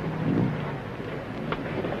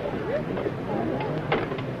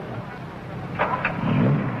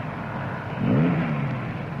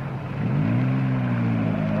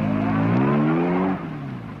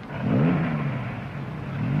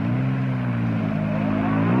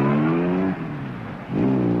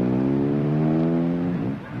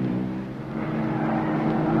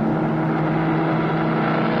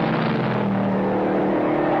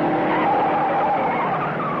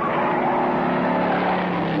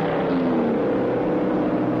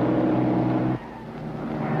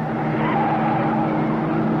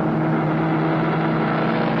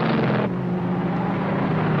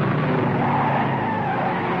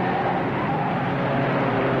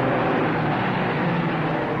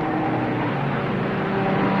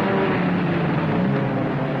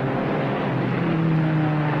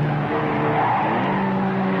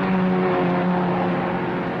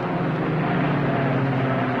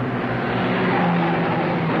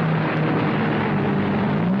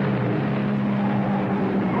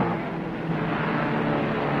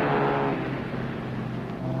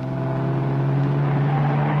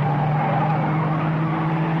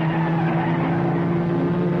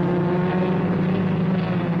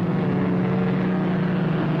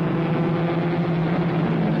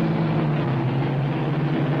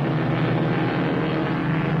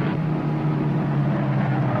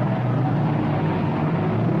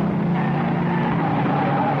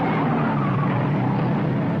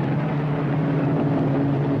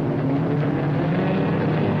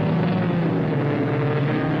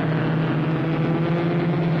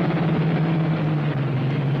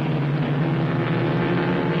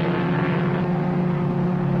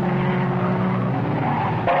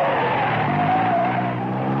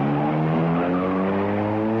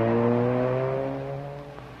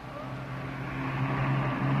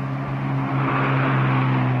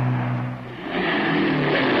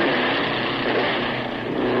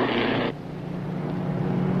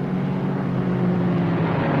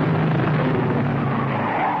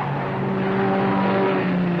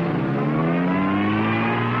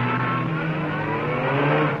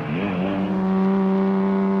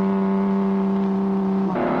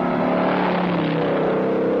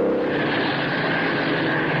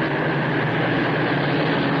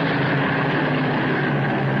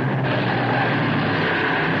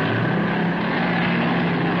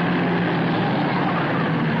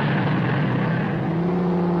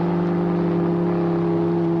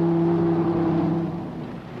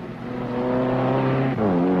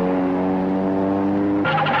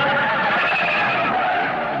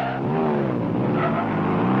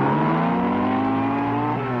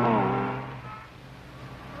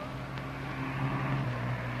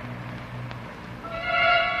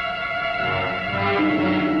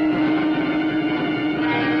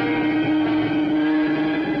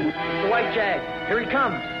 right, Jag. Here he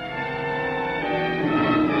comes.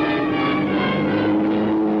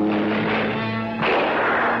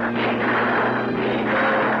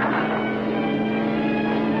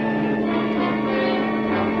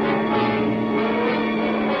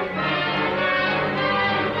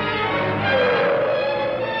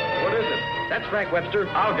 What is it? That's Frank Webster.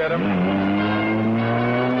 I'll get him.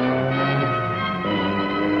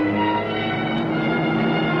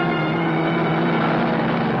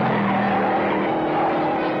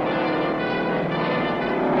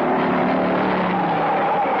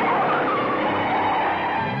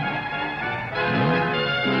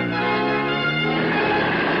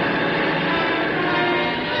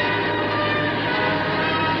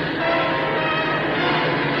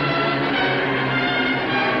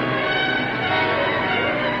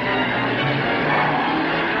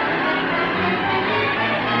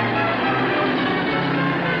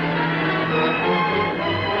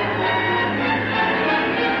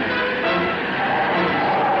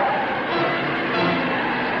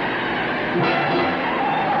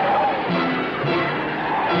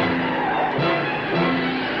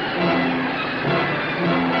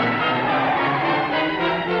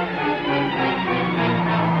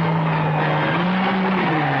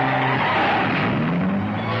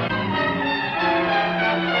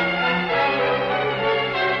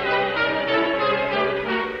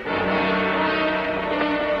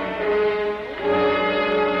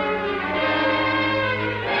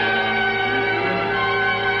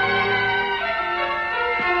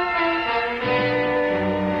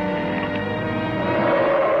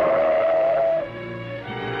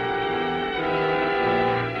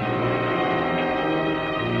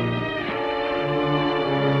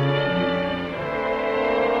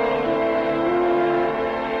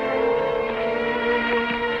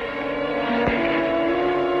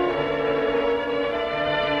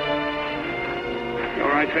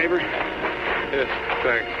 Favor? Yes,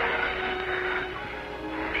 thanks.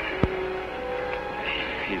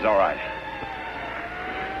 He's all right.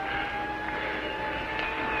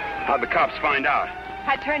 How'd the cops find out?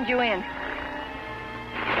 I turned you in.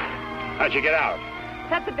 How'd you get out?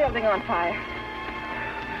 Set the building on fire.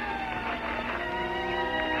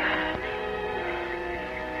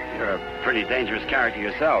 You're a pretty dangerous character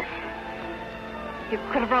yourself. You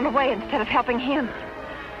could have run away instead of helping him.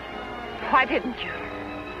 Why didn't you?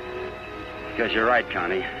 Because you're right,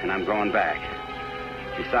 Connie, and I'm going back.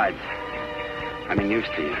 Besides, I'm in use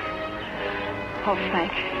to you. Oh,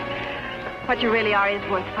 Frank. What you really are is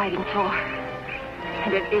worth fighting for.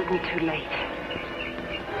 And it isn't too late.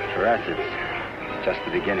 For us, it's just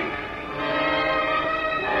the beginning.